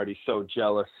makes Marty so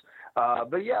jealous.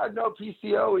 But yeah, no,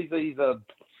 PCO, he's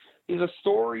a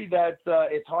story that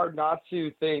it's hard not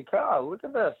to think, oh, look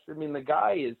at this. I mean, the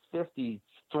guy is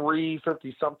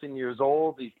 50-something years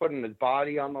old. He's putting his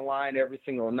body on the line every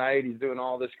single night. He's doing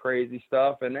all this crazy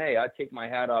stuff. And, hey, I take my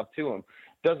hat off to him.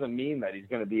 Doesn't mean that he's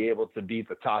going to be able to beat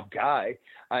the top guy.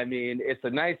 I mean, it's a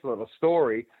nice little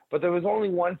story. But there was only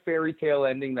one fairy tale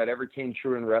ending that ever came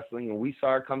true in wrestling, and we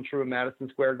saw it come true in Madison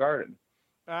Square Garden.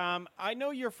 I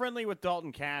know you're friendly with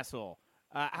Dalton Castle.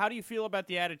 How do you feel about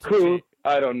the attitude? Who?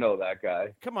 I don't know that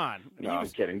guy. Come on. No, I'm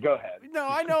kidding. Go ahead. No,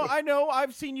 I know.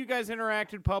 I've seen you guys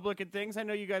interact in public and things. I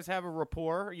know you guys have a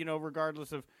rapport, you know,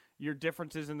 regardless of your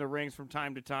differences in the rings from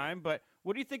time to time. But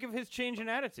what do you think of his change in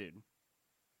attitude?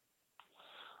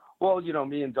 Well, you know,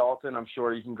 me and Dalton, I'm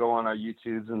sure you can go on our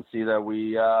YouTubes and see that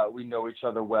we know each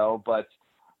other well. But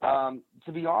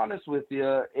to be honest with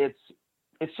you, it's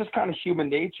just kind of human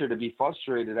nature to be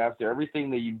frustrated after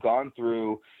everything that you've gone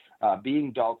through,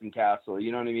 being Dalton Castle,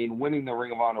 you know what I mean? Winning the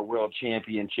Ring of Honor World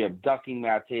Championship, ducking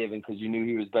Matt Taven because you knew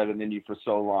he was better than you for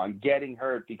so long, getting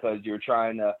hurt because you're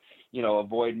trying to, you know,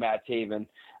 avoid Matt Taven,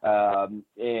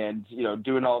 and, you know,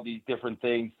 doing all these different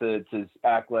things to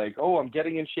act like, oh, I'm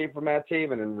getting in shape for Matt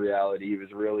Taven. In reality, he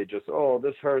was really just, oh,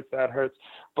 this hurts, that hurts.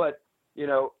 But, you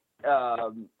know,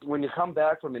 when you come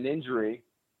back from an injury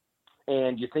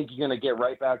and you think you're going to get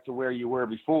right back to where you were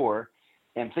before,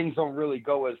 and things don't really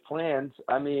go as planned,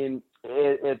 I mean,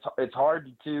 it's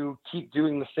hard to keep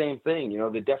doing the same thing. You know,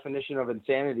 the definition of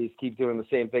insanity is keep doing the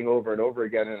same thing over and over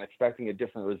again and expecting a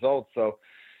different result. So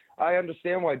I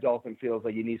understand why Dalton feels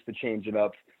like he needs to change it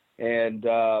up. And,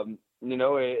 you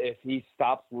know, if he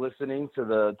stops listening to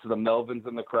the Melvins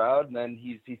in the crowd, then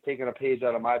he's taking a page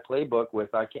out of my playbook, which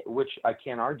I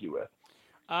can't argue with.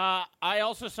 I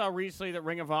also saw recently that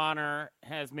Ring of Honor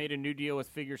has made a new deal with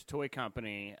Figures Toy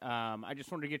Company. I just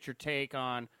wanted to get your take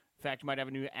on the fact you might have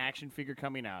a new action figure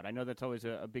coming out. I know that's always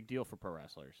a big deal for pro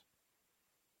wrestlers.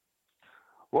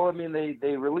 Well, I mean,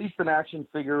 they released an action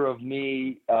figure of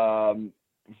me on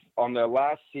their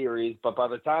last series, but by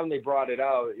the time they brought it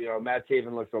out, you know, Matt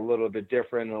Taven looks a little bit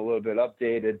different and a little bit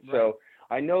updated. Right. So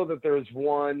I know that there's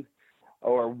ones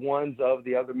of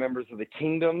the other members of the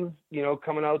Kingdom, you know,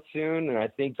 coming out soon. And I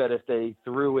think that if they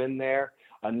threw in there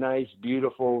a nice,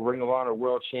 beautiful Ring of Honor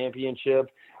World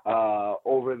Championship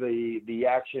over the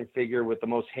action figure with the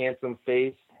most handsome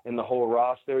face in the whole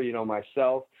roster, you know,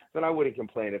 myself, then I wouldn't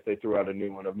complain if they threw out a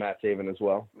new one of Matt Taven as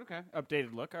well. Okay.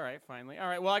 Updated look. All right, finally. All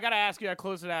right, well, I got to ask you, I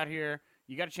close it out here.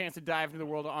 You got a chance to dive into the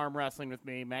world of arm wrestling with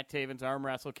me, Matt Taven's Arm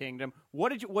Wrestle Kingdom.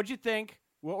 What'd you think?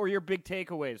 What were your big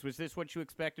takeaways? Was this what you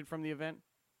expected from the event?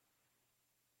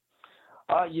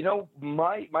 You know,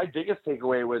 my biggest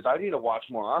takeaway was I need to watch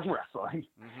more arm wrestling.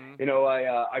 Mm-hmm. You know,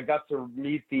 I got to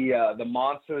meet the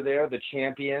monster there, the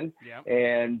champion, yep.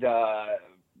 And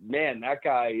man, that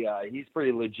guy, he's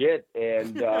pretty legit.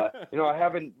 And you know, I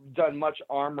haven't done much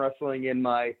arm wrestling in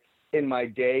my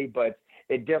day, but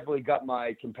it definitely got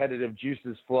my competitive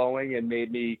juices flowing and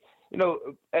made me, you know,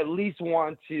 at least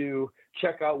want to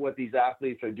check out what these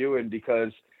athletes are doing,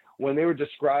 because when they were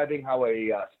describing how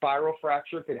a spiral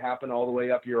fracture could happen all the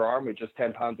way up your arm with just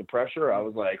 10 pounds of pressure, I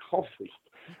was like, holy,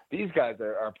 these guys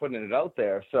are putting it out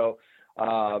there. So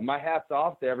my hat's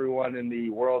off to everyone in the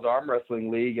World Arm Wrestling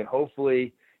League, and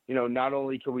hopefully, not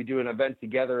only can we do an event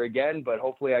together again, but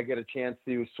hopefully I get a chance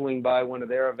to swing by one of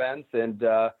their events and,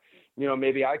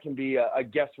 maybe I can be a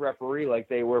guest referee like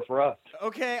they were for us.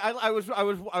 Okay, I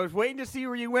was waiting to see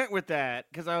where you went with that,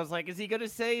 because I was like, is he going to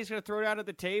say he's going to throw down at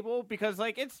the table? Because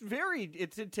like it's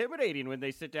intimidating when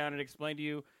they sit down and explain to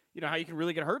you, how you can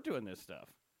really get hurt doing this stuff.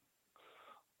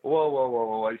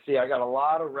 Whoa. See, I got a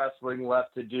lot of wrestling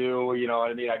left to do. You know what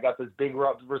I mean? I got this big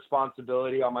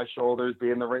responsibility on my shoulders,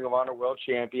 being the Ring of Honor World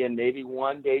Champion. Maybe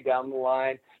one day down the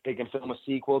line, they can film a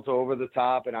sequel to Over the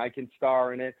Top and I can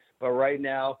star in it. But right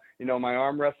now, my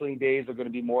arm wrestling days are going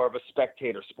to be more of a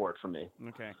spectator sport for me.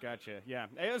 Okay, gotcha. Yeah,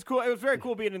 it was cool. It was very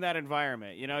cool being in that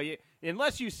environment.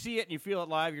 Unless you see it and you feel it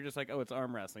live, you're just like, oh, it's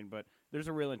arm wrestling. But there's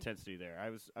a real intensity there. I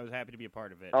was happy to be a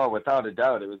part of it. Oh, without a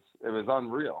doubt, it was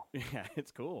unreal. Yeah,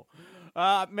 it's cool.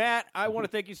 Matt, I want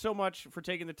to thank you so much for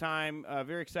taking the time.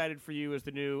 Very excited for you as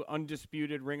the new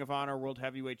undisputed Ring of Honor World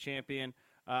Heavyweight Champion.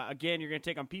 Again, you're going to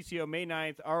take on PCO May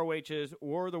 9th, ROH's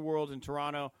War of the Worlds in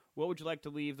Toronto. What would you like to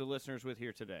leave the listeners with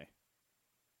here today?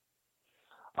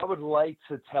 I would like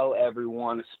to tell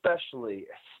everyone, especially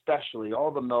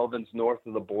all the Melvins north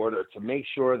of the border, to make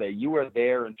sure that you are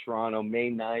there in Toronto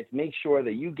May 9th. Make sure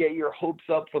that you get your hopes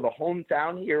up for the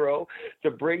hometown hero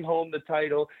to bring home the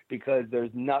title, because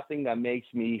there's nothing that makes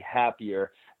me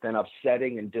happier than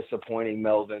upsetting and disappointing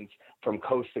Melvins from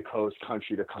coast to coast,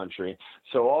 country to country.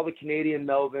 So all the Canadian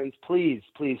Melvins, please,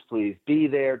 please, please be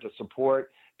there to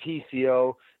support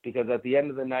PCO, because at the end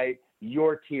of the night,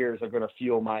 your tears are going to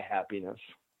fuel my happiness.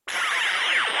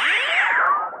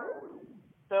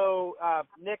 So,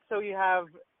 Nick, you have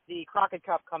the Crockett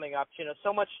Cup coming up.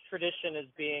 So much tradition is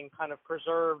being kind of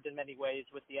preserved in many ways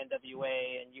with the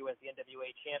NWA and you as the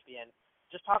NWA champion.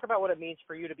 Just talk about what it means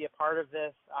for you to be a part of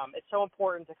this. It's so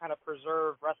important to kind of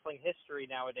preserve wrestling history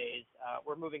nowadays.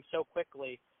 We're moving so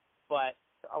quickly, but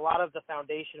a lot of the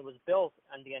foundation was built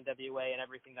on the NWA and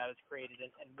everything that is created,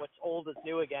 and what's old is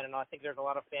new again, and I think there's a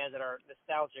lot of fans that are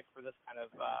nostalgic for this kind of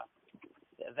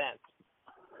event.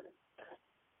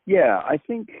 Yeah, I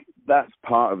think that's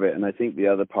part of it, and I think the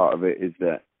other part of it is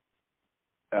that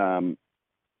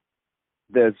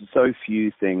there's so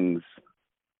few things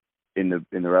in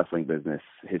the wrestling business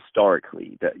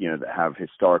historically that that have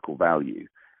historical value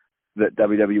that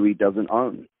WWE doesn't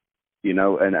own,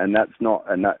 and that's not,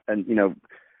 and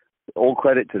all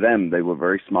credit to them. They were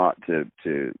very smart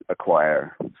to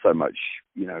acquire so much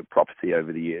property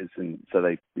over the years, and so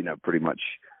they pretty much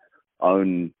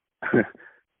own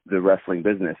the wrestling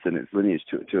business and its lineage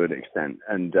to an extent.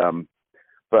 And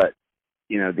but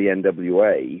the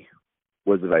NWA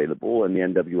was available, and the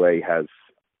NWA has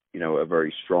a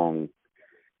very strong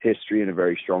history and a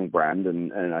very strong brand,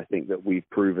 and I think that we've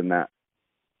proven that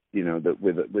that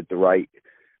with the right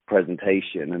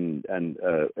presentation and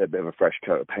a bit of a fresh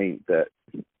coat of paint, that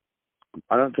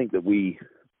I don't think that we're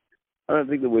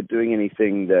doing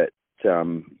anything that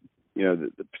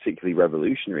that particularly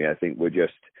revolutionary. I think we're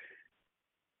just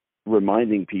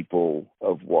reminding people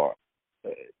of what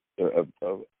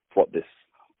this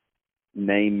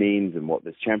name means and what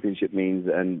this championship means.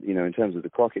 And in terms of the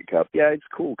Crockett Cup, yeah, it's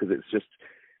cool because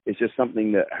it's just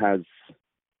something that has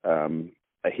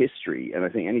a history. And I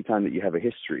think anytime that you have a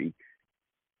history,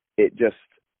 it just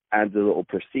adds a little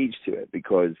prestige to it,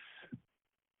 because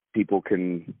people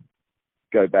can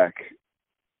go back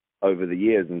over the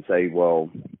years and say, well,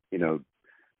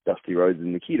 Dusty Rhodes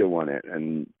and Nikita won it,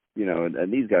 and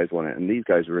and these guys won it, and these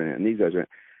guys were in it, and these guys were in it.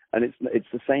 And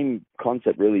it's the same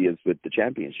concept really as with the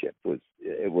championship.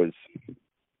 It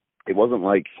wasn't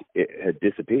like it had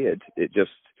disappeared. It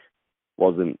just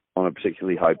wasn't on a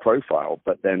particularly high profile.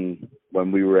 But then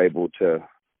when we were able to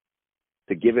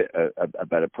give it a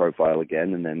better profile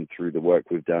again, and then through the work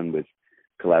we've done with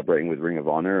collaborating with Ring of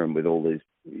Honor and with all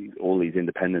these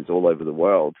independents all over the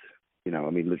world,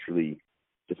 literally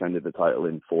defended the title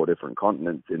in 4 different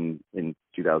continents in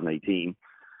 2018.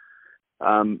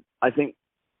 I think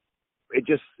it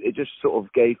just sort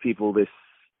of gave people this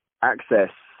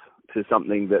access to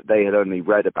something that they had only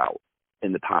read about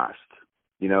in the past,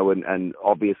 and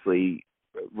obviously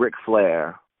Ric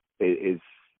Flair is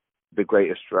the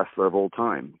greatest wrestler of all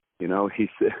time. He's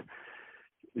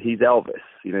Elvis,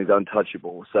 he's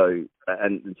untouchable. So,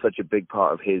 and such a big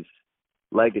part of his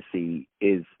legacy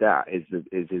is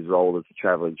his role as a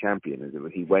traveling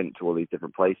champion. He went to all these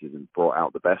different places and brought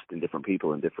out the best in different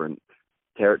people in different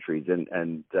territories.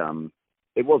 And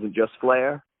it wasn't just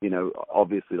Flair. You know,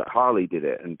 obviously like Harley did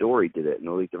it and Dory did it and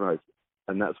all these different guys.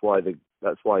 And that's why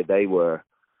they were,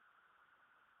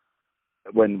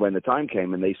 when the time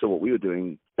came and they saw what we were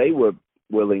doing, they were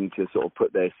willing to sort of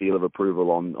put their seal of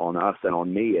approval on us and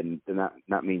on me, and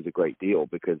that means a great deal,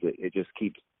 because it just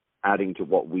keeps adding to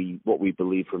what we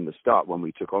believed from the start when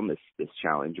we took on this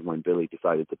challenge, and when Billy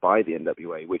decided to buy the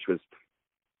NWA, which was,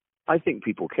 I think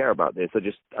people care about this. I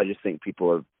just think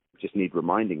people just need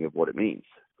reminding of what it means.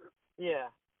 Yeah.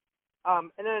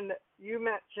 And then you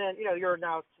mentioned, you're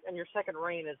now in your second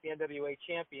reign as the NWA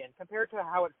champion. Compared to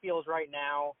how it feels right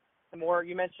now, the more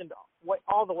you mentioned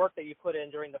all the work that you put in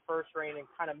during the first reign and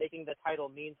kind of making the title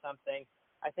mean something.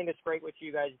 I think it's great what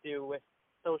you guys do with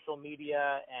social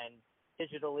media and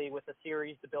digitally with the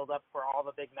series to build up for all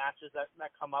the big matches that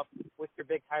come up with your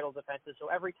big title defenses. So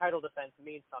every title defense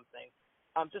means something.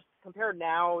 Just compare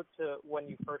now to when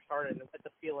you first started and what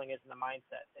the feeling is and the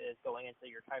mindset is going into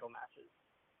your title matches.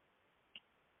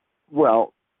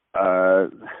 Well,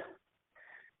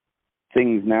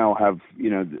 things now have,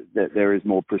 there is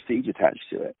more prestige attached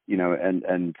to it,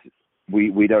 and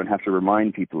we don't have to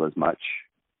remind people as much,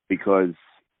 because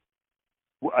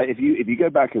if you go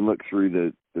back and look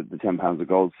through the 10 Pounds of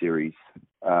Gold series,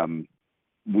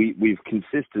 we've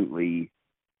consistently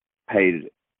paid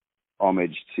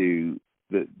homage to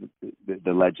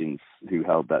the legends who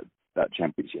held that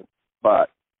championship. But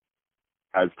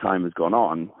as time has gone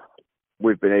on,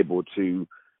 we've been able to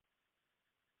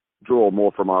draw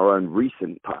more from our own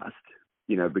recent past,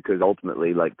 because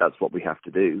ultimately, like, that's what we have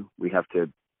to do. We have to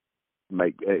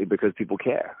make, because people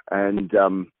care. And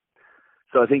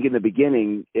so I think in the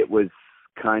beginning, it was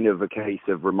kind of a case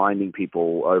of reminding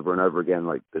people over and over again,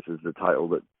 like, this is the title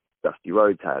that Dusty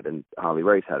Rhodes had, and Harley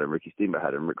Race had, and Ricky Steamboat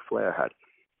had, and Ric Flair had.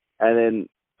 And then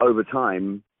over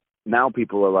time, now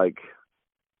people are like,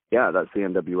 yeah, that's the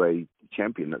NWA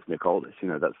champion. That's Nick Aldis.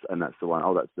 That's the one.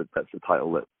 Oh, that's the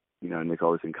title that, Nick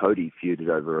Aldis and Cody feuded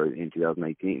over in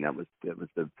 2018. That was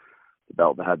the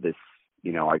belt that had this,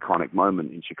 iconic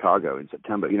moment in Chicago in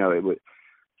September.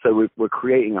 So we're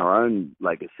creating our own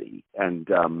legacy, and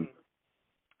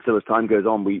so as time goes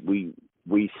on,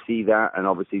 we see that, and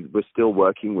obviously we're still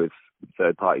working with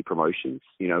third-party promotions.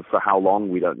 For how long,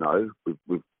 we don't know.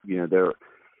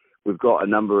 We've got a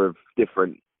number of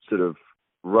different sort of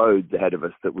roads ahead of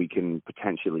us that we can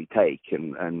potentially take,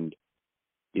 and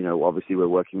obviously we're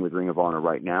working with Ring of Honor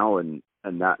right now, and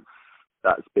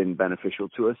that's been beneficial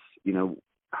to us.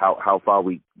 How far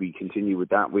we continue with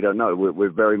that, we don't know.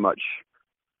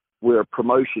 We're a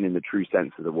promotion in the true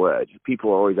sense of the word.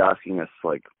 People are always asking us,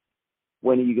 like,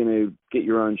 when are you going to get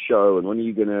your own show, and when are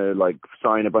you going to, like,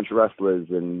 sign a bunch of wrestlers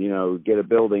and, get a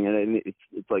building? And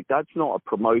it's like, that's not a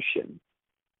promotion.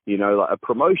 Like a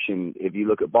promotion, if you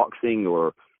look at boxing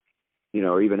or,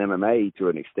 or even MMA to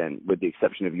an extent, with the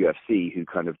exception of UFC, who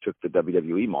kind of took the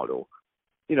WWE model,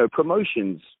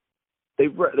 promotions, they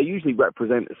usually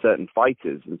represent certain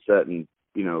fighters and certain,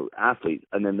 athletes,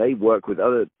 and then they work with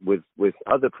other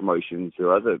promotions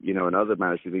or other, and other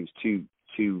management things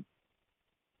to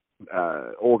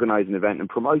organize an event and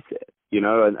promote it,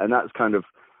 and that's kind of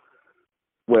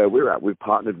where we're at. We've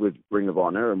partnered with Ring of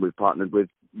Honor, and we've partnered with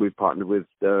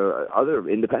other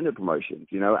independent promotions,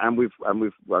 and we've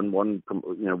run one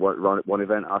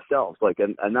event ourselves, like,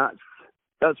 and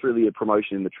that's really a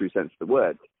promotion in the true sense of the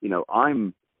word.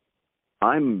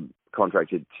 I'm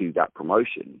contracted to that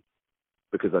promotion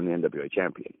because I'm the NWA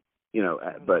champion,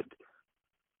 but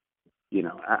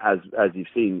as you've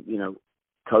seen,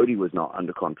 Cody was not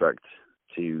under contract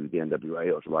to the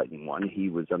NWA or to Lightning One. He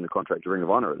was under contract to Ring of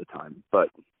Honor at the time, but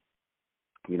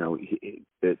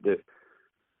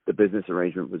the business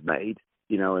arrangement was made,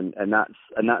 and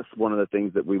that's one of the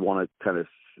things that we want to kind of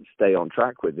stay on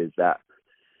track with, is that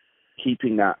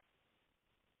keeping that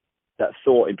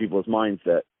thought in people's minds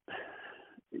that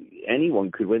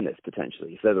anyone could win this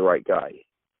potentially if they're the right guy,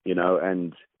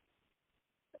 and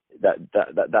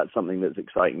that's something that's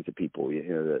exciting to people,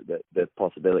 the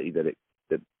possibility that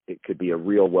it could be a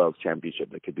real world championship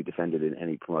that could be defended in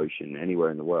any promotion anywhere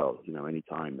in the world,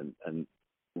 anytime, and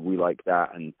we like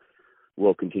that, and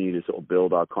we'll continue to sort of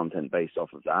build our content based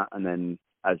off of that, and then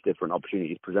as different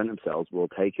opportunities present themselves, we'll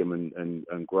take them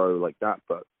and grow like that.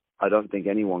 But I don't think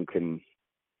anyone can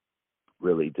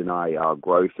really deny our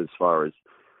growth as far as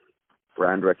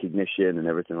brand recognition and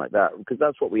everything like that, because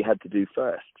that's what we had to do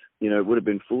first. It would have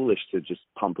been foolish to just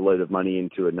pump a load of money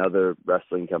into another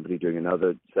wrestling company doing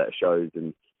another set of shows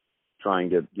and trying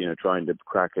to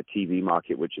crack a TV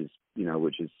market, which is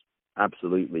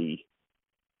absolutely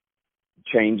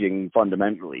changing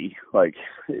fundamentally. Like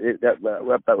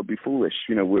that would be foolish.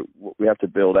 You know, we have to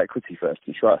build equity first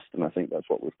and trust, and I think that's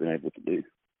what we've been able to do.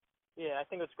 Yeah, I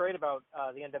think what's great about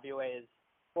the NWA is,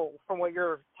 well, from what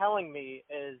you're telling me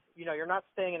is, you know, you're not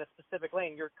staying in a specific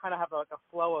lane. You're kind of have like a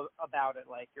flow about it.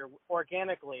 Like you're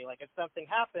organically, like if something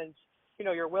happens, you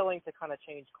know, you're willing to kind of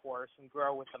change course and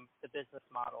grow with the business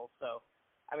model. So,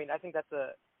 I mean, I think that's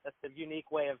a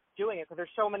unique way of doing it, because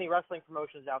there's so many wrestling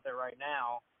promotions out there right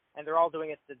now, and they're all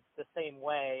doing it the same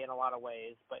way in a lot of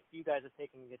ways. But you guys are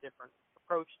taking a different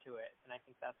approach to it, and I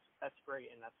think that's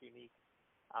great and that's unique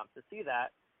to see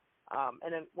that.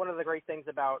 And then one of the great things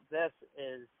about this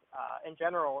is, in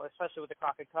general, especially with the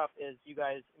Crockett Cup, is you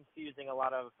guys infusing a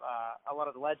lot of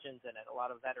legends in it, a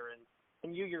lot of veterans,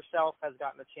 and you yourself has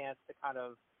gotten a chance to kind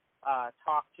of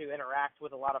interact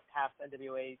with a lot of past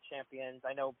NWA champions.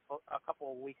 I know a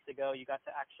couple of weeks ago you got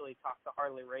to actually talk to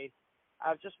Harley Race.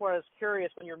 I just was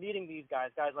curious, when you're meeting these guys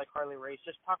like Harley Race,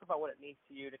 just talk about what it means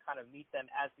to you to kind of meet them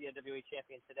as the NWA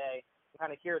champion today, and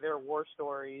kind of hear their war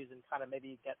stories and kind of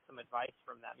maybe get some advice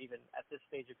from them, even at this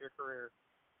stage of your career.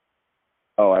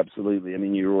 Oh, absolutely. I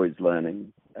mean, you're always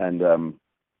learning. And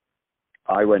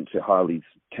I went to Harley's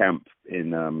camp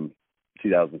in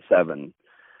 2007.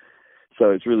 So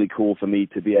it's really cool for me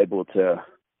to be able to,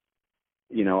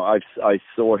 you know, I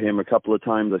saw him a couple of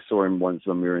times. I saw him once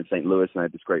when we were in St. Louis, and I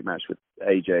had this great match with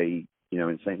AJ, you know,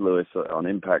 in St. Louis on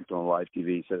Impact on live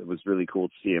TV. So it was really cool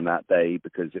to see him that day,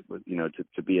 because it was, you know,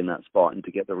 to be in that spot and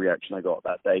to get the reaction I got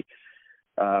that day.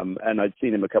 And I'd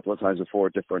seen him a couple of times before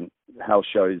at different house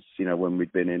shows, you know, when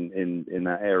we'd been in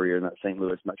that area, in that St.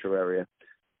 Louis metro area.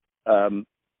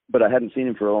 But I hadn't seen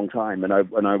him for a long time, and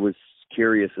I was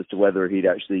curious as to whether he'd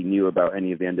actually knew about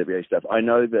any of the NWA stuff. I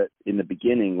know that in the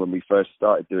beginning, when we first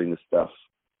started doing this stuff,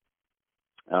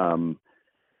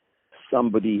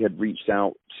 somebody had reached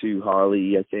out to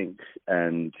Harley, I think,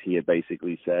 and he had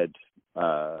basically said,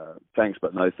 thanks,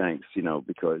 but no thanks, you know,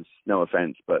 because no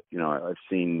offense, but, you know, I've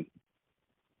seen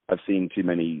too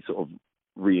many sort of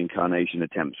reincarnation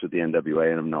attempts with the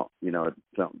NWA, and I'm not, you know,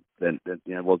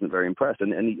 wasn't very impressed.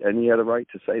 And he had a right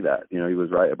to say that, you know, he was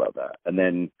right about that. And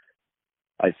then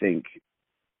I think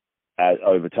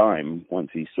over time, once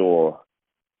he saw,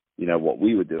 you know, what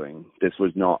we were doing, this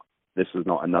was not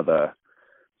another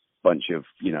bunch of,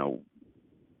 you know,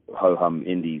 ho-hum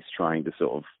indies trying to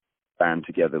sort of band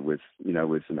together with, you know,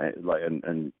 with some like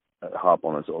and harp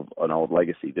on a sort of an old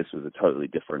legacy. This was a totally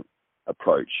different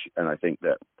approach, and I think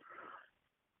that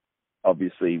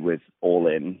obviously with All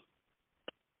In,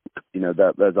 you know,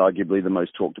 that's arguably the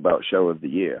most talked about show of the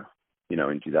year, you know,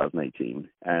 in 2018,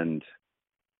 and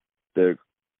the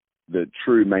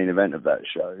true main event of that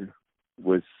show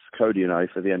was Cody and I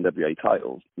for the NWA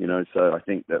titles, you know. So I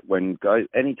think that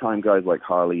anytime guys like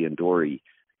Harley and Dory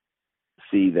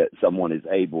see that someone is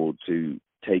able to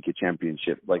take a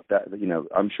championship like that, you know,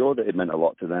 I'm sure that it meant a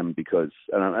lot to them, because,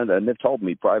 and they've told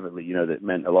me privately, you know, that it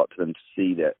meant a lot to them to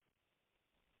see that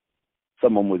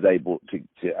someone was able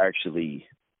to actually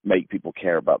make people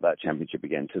care about that championship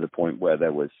again, to the point where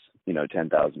there was, you know,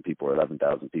 10,000 people or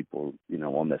 11,000 people, you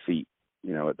know, on their feet,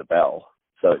 you know, at the bell.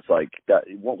 So it's like that.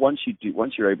 Once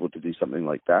you're able to do something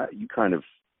like that, you kind of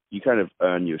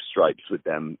earn your stripes with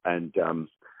them. And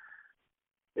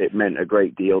it meant a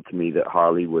great deal to me that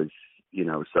Harley was, you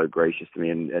know, so gracious to me,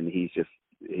 and he's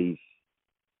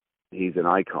an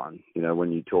icon. You know,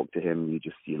 when you talk to him,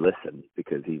 you listen,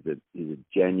 because he's a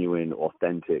genuine,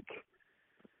 authentic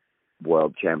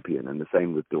world champion. And the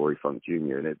same with Dory Funk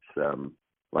Jr. And it's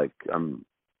like I'm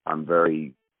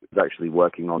actually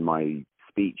working on my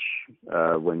speech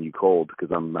when you called,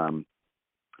 because I'm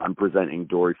presenting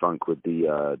Dory Funk with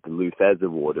the Lou Thez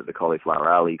Award at the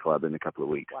Cauliflower Alley Club in a couple of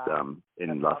weeks. Wow.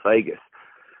 In Las Vegas.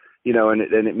 You know, and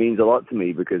it means a lot to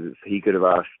me, because he could have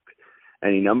asked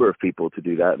any number of people to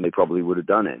do that, and they probably would have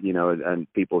done it. You know,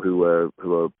 and people who are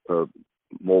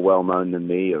more well known than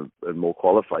me and more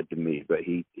qualified than me, but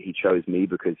he chose me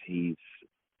because he's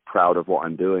proud of what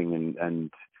I'm doing,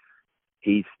 and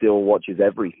he still watches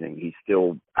everything. He's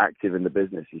still active in the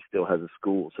business. He still has a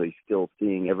school, so he's still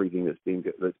seeing everything that's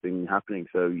been happening.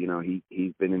 So, you know,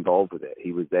 he's been involved with it.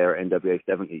 He was there at NWA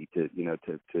 70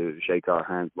 to shake our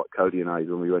hands, like Cody and I,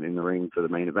 when we went in the ring for the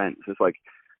main event. So it's like,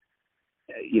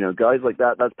 you know, guys like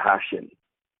that, that's passion,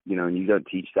 you know, and you don't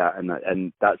teach that,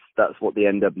 and that's what the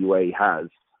NWA has,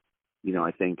 you know,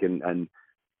 I think, and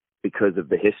because of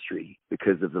the history,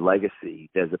 because of the legacy,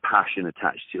 there's a passion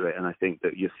attached to it. And I think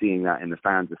that you're seeing that in the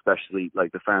fans, especially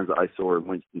like the fans that I saw in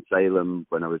Winston-Salem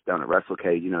when I was down at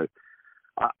WrestleCade. You know,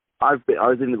 I was the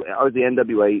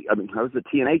NWA, I mean, I was the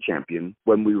TNA champion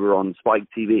when we were on Spike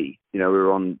TV. You know, we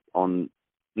were on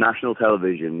national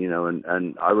television,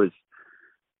 and I was,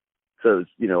 so it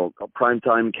was,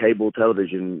 primetime cable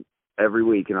television every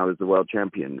week, and I was the world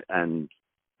champion, and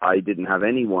I didn't have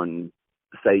anyone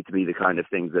say to me the kind of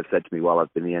things they've said to me while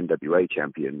I've been the NWA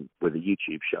champion with a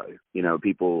YouTube show.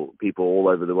 People all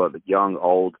over the world, young,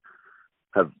 old,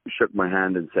 have shook my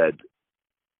hand and said,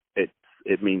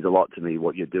 it means a lot to me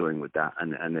what you're doing with that,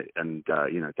 and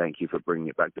thank you for bringing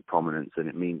it back to prominence. And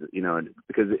it means,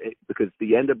 because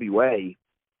the NWA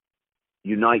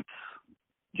unites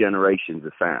generations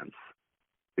of fans,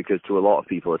 because to a lot of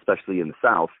people, especially in the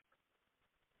South,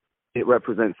 it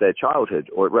represents their childhood,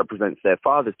 or it represents their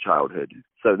father's childhood.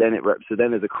 So then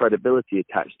there's a credibility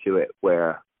attached to it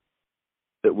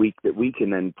that we can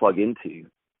then plug into,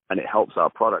 and it helps our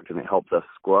product and it helps us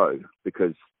grow,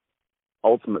 because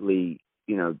ultimately,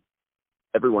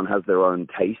 everyone has their own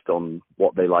taste on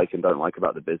what they like and don't like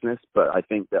about the business. But I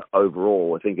think that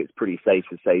overall, it's pretty safe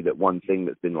to say that one thing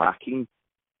that's been lacking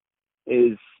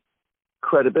is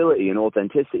credibility and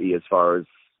authenticity as far as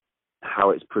how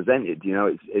it's presented.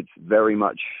 It's very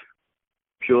much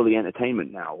purely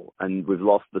entertainment now, and we've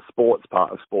lost the sports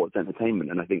part of sports entertainment.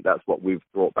 And I think that's what we've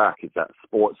brought back, is that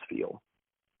sports feel.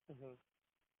 Mm-hmm.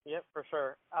 Yep, for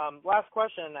sure. Last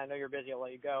question. I know you're busy. I'll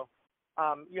let you go.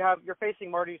 You're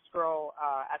facing Marty Scurll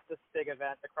at this big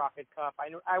event, the Crockett Cup.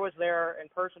 I was there in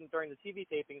person during the TV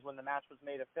tapings when the match was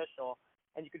made official,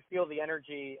 and you could feel the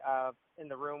energy in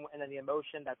the room and then the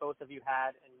emotion that both of you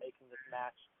had in making this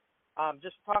match.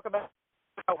 Just talk about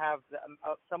how have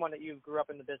someone that you grew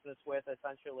up in the business with,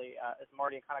 essentially, as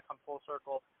Marty, kind of come full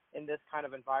circle in this kind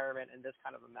of environment, in this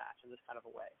kind of a match, in this kind of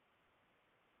a way.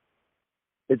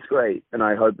 It's great, and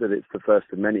I hope that it's the first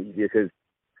of many, because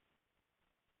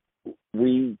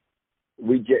we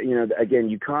get, again,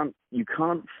 you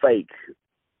can't fake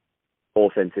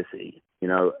authenticity,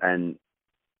 and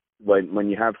when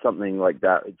you have something like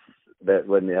that, it's that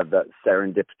when they have that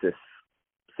serendipitous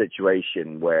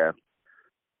situation where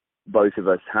both of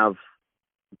us have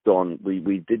gone,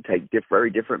 we did take very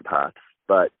different paths,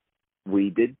 but we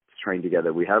did train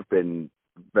together. We have been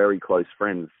very close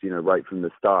friends, right from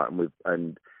the start,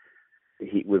 and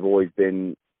we've always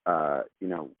been,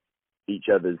 each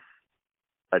other's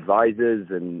advisors,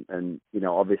 and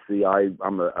obviously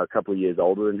I'm a couple of years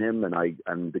older than him,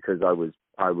 and because I was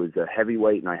a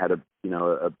heavyweight and I had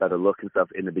a better look and stuff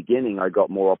in the beginning, I got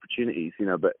more opportunities,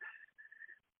 but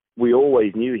we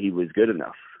always knew he was good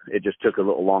enough. It just took a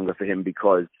little longer for him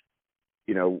because,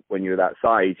 when you're that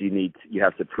size, you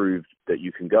have to prove that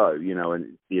you can go,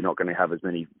 and you're not going to have as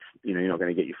many, you're not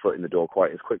going to get your foot in the door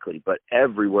quite as quickly. But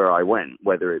everywhere I went,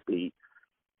 whether it be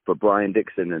for Brian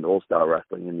Dixon and All Star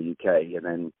Wrestling in the UK, and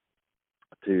then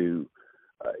to,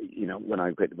 when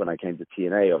I came to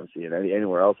TNA, obviously, and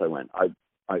anywhere else I went,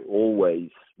 I always,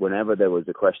 whenever there was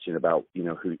a question about,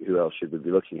 who else should we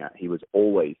be looking at, he was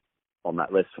always on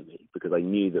that list for me, because I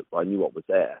knew what was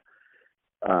there.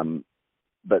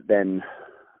 But then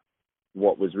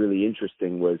what was really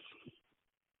interesting was,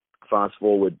 fast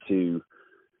forward to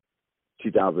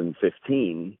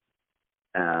 2015,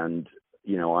 and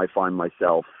I find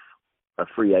myself a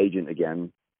free agent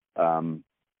again, kind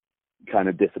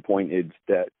of disappointed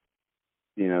that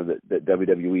that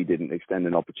WWE didn't extend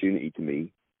an opportunity to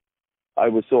me. I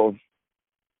was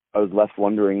left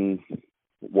wondering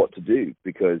what to do,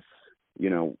 because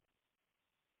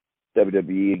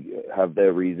WWE have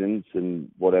their reasons, and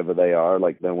whatever they are,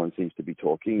 like, no one seems to be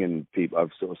talking, and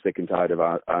I'm sort of sick and tired of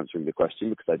answering the question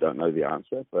because I don't know the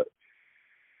answer. But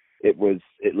it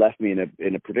left me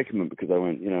in a predicament, because I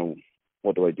went,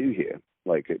 what do I do here?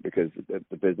 Like, because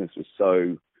the business was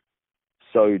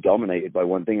so dominated by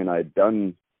one thing, and I had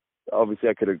done, obviously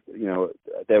I could have,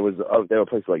 there were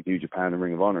places like New Japan and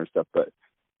Ring of Honor and stuff, but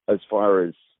as far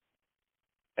as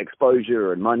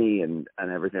exposure and money and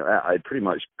everything, I'd pretty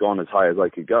much gone as high as I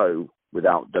could go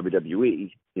without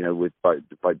WWE,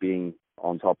 by being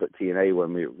on top at TNA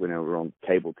when we were on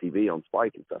cable TV on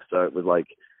Spike and stuff. So it was like,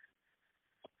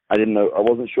 I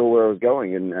wasn't sure where I was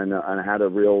going, and I had a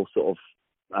real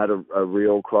a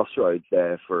real crossroads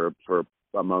there for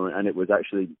a moment, and it was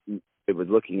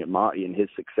looking at Marty and his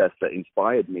success that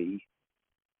inspired me,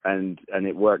 and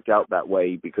it worked out that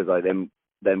way, because I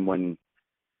then when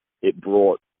it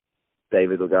brought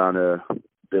David Lagana,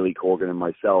 Billy Corgan, and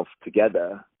myself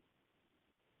together,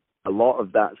 a lot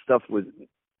of that stuff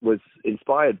was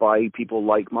inspired by people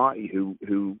like Marty,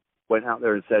 who went out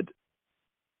there and said,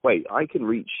 wait, I can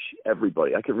reach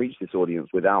everybody. I can reach this audience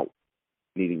without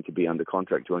needing to be under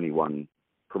contract to any one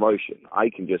promotion.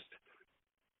 I can just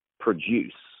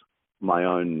produce my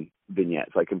own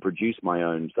vignettes. I can produce my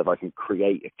own stuff. I can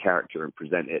create a character and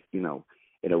present it, in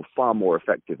a far more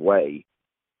effective way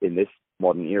in this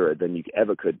modern era than you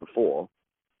ever could before.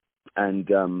 And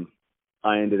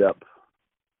I ended up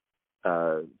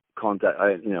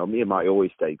me and Mike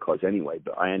always stayed close anyway,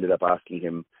 but I ended up asking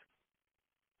him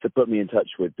to put me in touch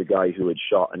with the guy who had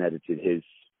shot and edited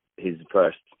his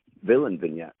first villain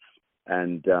vignettes,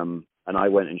 and I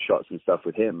went and shot some stuff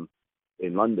with him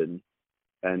in London,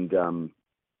 and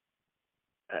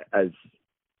as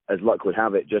luck would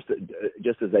have it, just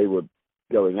as they were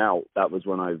going out, that was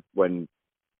when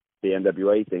the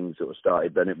NWA thing sort of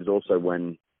started. Then it was also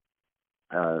when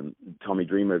Tommy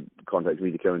Dreamer contacted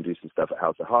me to go and do some stuff at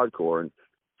House of Hardcore, and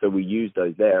so we used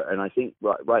those there. And I think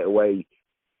right away,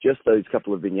 just those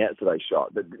couple of vignettes that I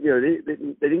shot, that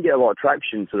they didn't get a lot of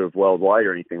traction sort of worldwide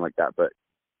or anything like that, but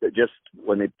just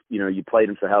when they you played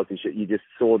them for House and shit, you just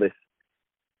saw this.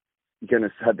 You kind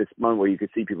of had this moment where you could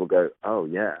see people go, oh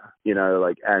yeah,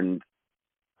 and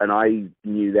I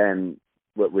knew then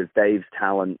with Dave's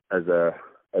talent as an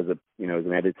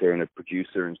editor and a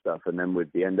producer and stuff, and then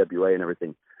with the NWA and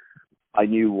everything, I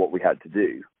knew what we had to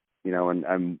do,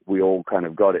 and we all kind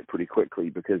of got it pretty quickly,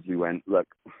 because we went, look,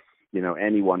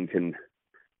 anyone can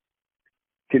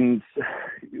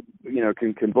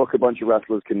book a bunch of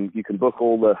wrestlers, you can book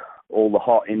all the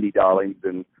hot indie darlings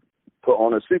and put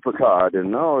on a super card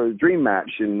and a dream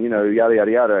match and yada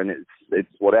yada yada, and it's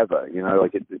whatever,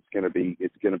 it's gonna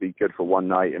be good for one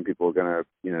night and people are gonna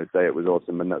say it was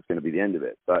awesome, and that's gonna be the end of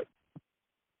it. But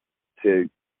to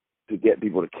get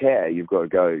people to care, you've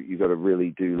got to really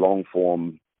do long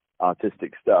form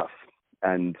artistic stuff.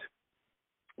 And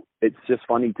it's just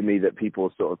funny to me that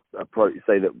people sort of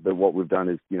say that what we've done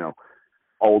is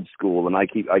old school, and I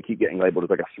keep getting labeled as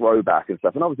like a throwback and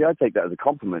stuff, and obviously I take that as a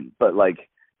compliment, but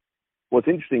what's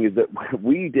interesting is that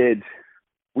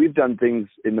we've done things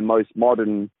in the most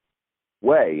modern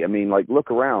way. I mean, look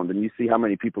around and you see how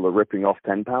many people are ripping off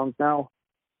 10 pounds now.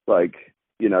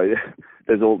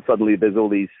 There's all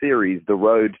these series, the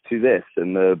road to this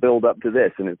and the build up to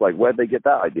this, and it's like, where'd they get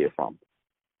that idea from?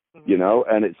 Mm-hmm.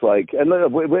 And it's like, and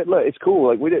look, it's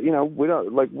cool.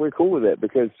 We're cool with it,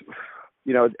 because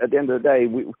at the end of the day,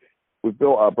 we've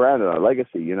built our brand and our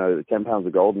legacy. The 10 pounds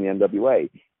of gold in the NWA,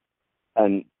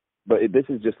 but this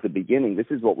is just the beginning.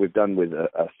 This is what we've done with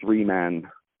a three-man,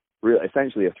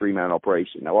 essentially a three-man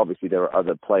operation. Now, obviously, there are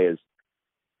other players,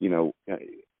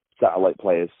 satellite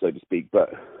players, so to speak.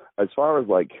 But as far as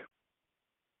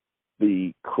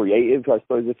the creative, I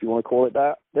suppose, if you want to call it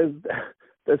that,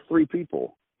 there's three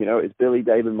people. It's Billy,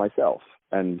 Dave, and myself.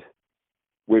 And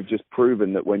we've just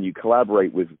proven that when you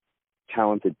collaborate with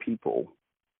talented people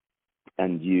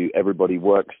and everybody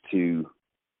works to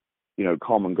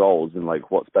common goals and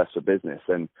what's best for business,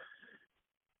 and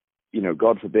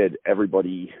God forbid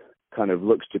everybody kind of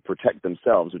looks to protect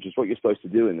themselves, which is what you're supposed to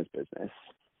do in this business.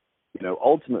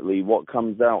 Ultimately what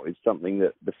comes out is something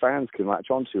that the fans can latch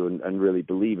onto and really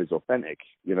believe is authentic,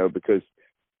 because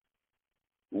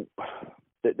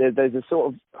there's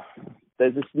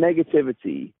this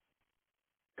negativity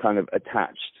kind of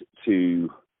attached to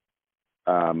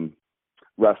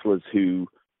wrestlers who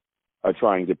are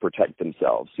trying to protect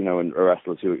themselves, and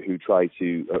wrestlers who try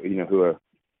to, who are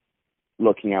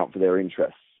looking out for their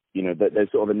interests.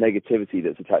 There's sort of a negativity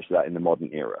that's attached to that in the modern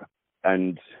era,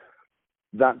 and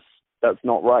that's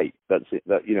not right. That's it.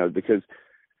 Because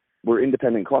we're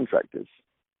independent contractors,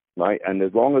 right? And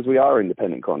as long as we are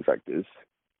independent contractors,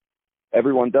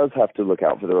 everyone does have to look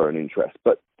out for their own interests.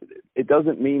 But it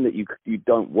doesn't mean that you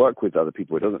don't work with other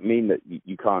people. It doesn't mean that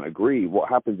you can't agree. What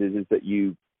happens is that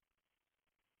you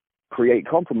create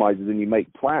compromises and you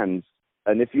make plans.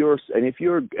 And if you're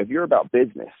about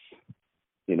business,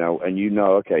 and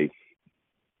okay,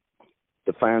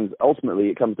 the fans, ultimately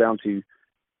it comes down to,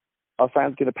 are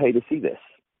fans going to pay to see this?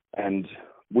 And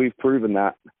we've proven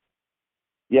that,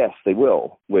 yes, they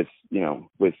will, with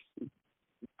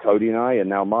Cody and I, and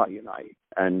now Marty and I,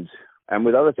 and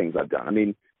with other things I've done. I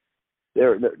mean,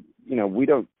 we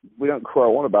don't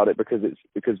crow on about it because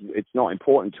it's not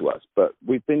important to us. But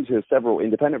we've been to several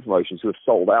independent promotions who have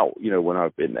sold out, when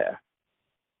I've been there.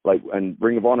 And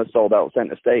Ring of Honor sold out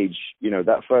Center Stage.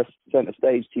 That first Center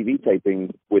Stage TV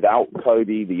taping without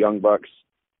Cody, the Young Bucks,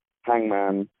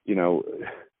 Hangman, they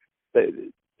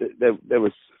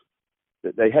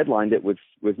headlined it with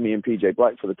me and PJ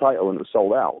Black for the title, and it was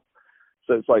sold out.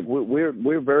 So it's like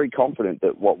we're very confident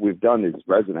that what we've done is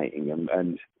resonating,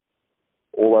 and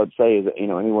all I'd say is that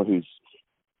anyone who's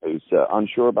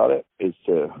unsure about it is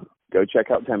to go check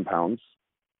out 10 pounds,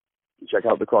 check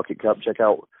out the Crockett Cup, check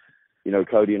out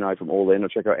Cody and I from All In, or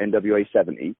check out NWA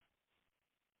 70.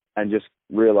 And just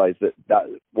realize that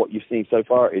what you've seen so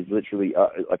far is literally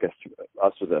us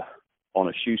on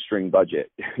a shoestring budget,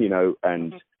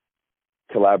 and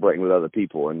collaborating with other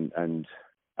people, and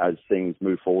as things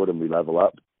move forward and we level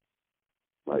up,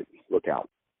 like, look out.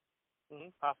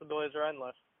 Possibilities are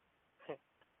endless.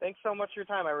 Thanks so much for your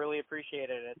time. I really appreciate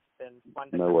it. It's been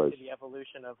fun to see the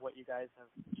evolution of what you guys have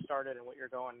started and where you're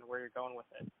going with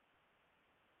it.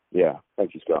 Yeah.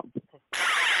 Thank you, Scott.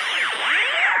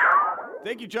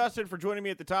 Thank you, Justin, for joining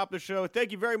me at the top of the show.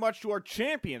 Thank you very much to our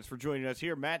champions for joining us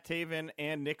here, Matt Taven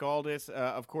and Nick Aldis.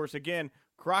 Of course, again,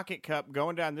 Crockett Cup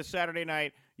going down this Saturday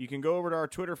night. You can go over to our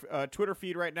Twitter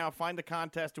feed right now, find the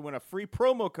contest to win a free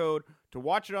promo code to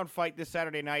watch it on Fight this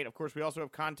Saturday night. Of course, we also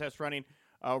have contests running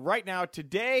right now.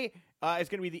 Today is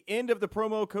going to be the end of the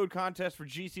promo code contest for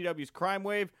GCW's Crime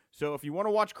Wave. So if you want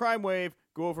to watch Crime Wave,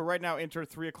 go over right now, enter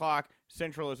 3 o'clock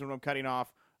Central is when I'm cutting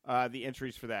off the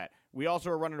entries for that. We also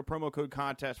are running a promo code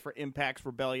contest for Impact's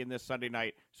Rebellion this Sunday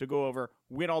night. So go over,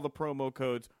 win all the promo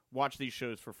codes, watch these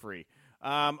shows for free.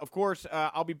 Of course,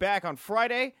 I'll be back on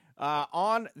Friday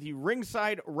on the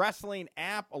Ringside Wrestling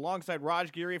app alongside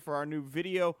Raj Giri for our new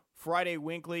video, Friday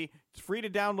Winkley. It's free to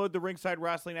download the Ringside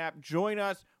Wrestling app. Join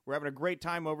us. We're having a great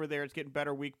time over there. It's getting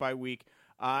better week by week.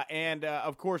 And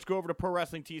of course, go over to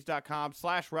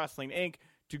ProWrestlingTees.com/WrestlingInc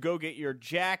to go get your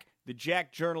Jack, the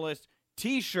Jack Journalist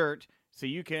t-shirt so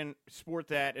you can sport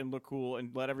that and look cool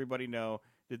and let everybody know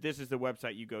that this is the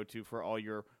website you go to for all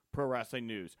your pro wrestling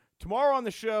news. Tomorrow on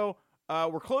the show,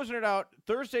 we're closing it out.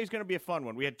 Thursday is going to be a fun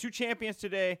one. We had 2 champions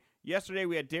today. Yesterday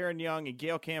we had Darren Young and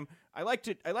Gail Kim. I like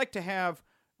to have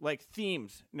like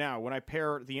themes now when I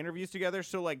pair the interviews together.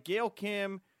 So like Gail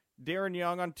Kim, Darren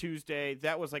Young on Tuesday,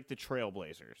 that was like the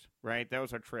Trailblazers, right? That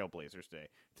was our Trailblazers day.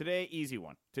 Today, easy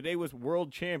one. Today was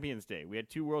World Champions Day. We had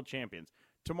 2 world champions.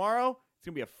 Tomorrow, it's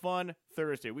going to be a fun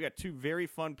Thursday. We got 2 very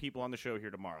fun people on the show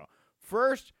here tomorrow.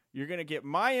 First, you're going to get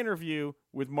my interview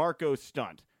with Marco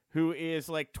Stunt, who is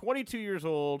like 22 years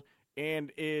old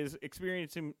and is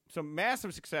experiencing some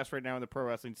massive success right now in the pro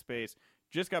wrestling space.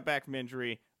 Just got back from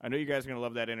injury. I know you guys are going to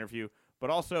love that interview.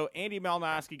 But also, Andy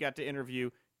Malnoski got to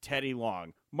interview Teddy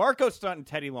Long. Marco Stunt and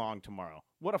Teddy Long tomorrow.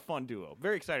 What a fun duo.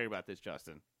 Very excited about this,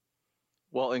 Justin.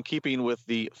 Well, in keeping with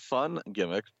the fun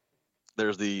gimmick,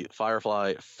 there's the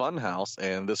Firefly Funhouse,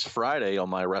 and this Friday on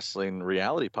my Wrestling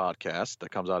Reality podcast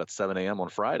that comes out at 7 a.m. on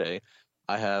Friday,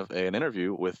 I have an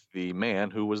interview with the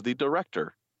man who was the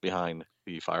director behind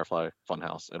the Firefly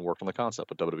Funhouse and worked on the concept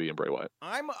with WWE and Bray Wyatt.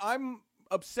 I'm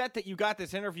upset that you got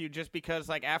this interview just because,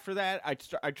 like, after that, I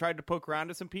tried to poke around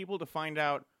to some people to find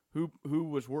out who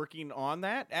was working on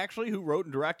that, actually, who wrote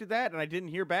and directed that, and I didn't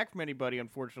hear back from anybody,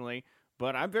 unfortunately.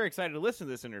 But I'm very excited to listen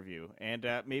to this interview, and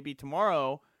maybe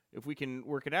tomorrow, if we can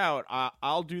work it out,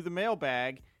 I'll do the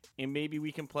mailbag, and maybe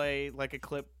we can play like a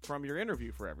clip from your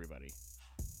interview for everybody.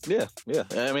 Yeah.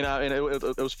 I mean,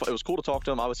 it was cool to talk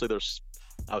to him. Obviously, there's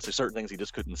certain things he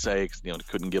just couldn't say, cause,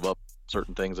 couldn't give up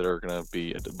certain things that are going to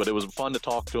be. But it was fun to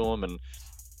talk to him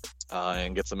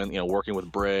and get some in, working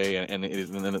with Bray and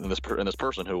this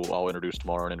person who I'll introduce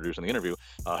tomorrow and introduce in the interview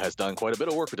has done quite a bit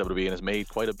of work with WWE and has made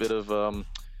quite a bit of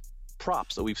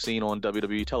props that we've seen on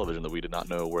WWE television that we did not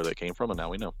know where they came from, and now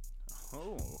we know.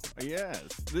 Oh, yes.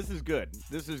 This is good.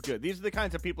 These are the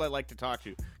kinds of people I like to talk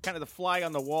to. Kind of the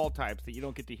fly-on-the-wall types that you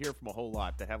don't get to hear from a whole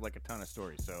lot that have like a ton of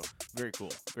stories. So, very cool.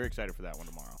 Very excited for that one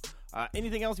tomorrow.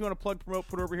 Anything else you want to plug, promote,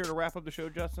 put over here to wrap up the show,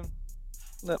 Justin?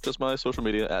 No, just my social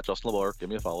media, at Justin LaBar. Give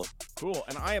me a follow. Cool.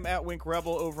 And I am at Wink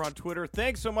Rebel over on Twitter.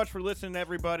 Thanks so much for listening,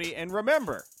 everybody. And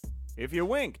remember, if you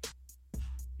winked,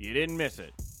 you didn't miss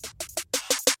it.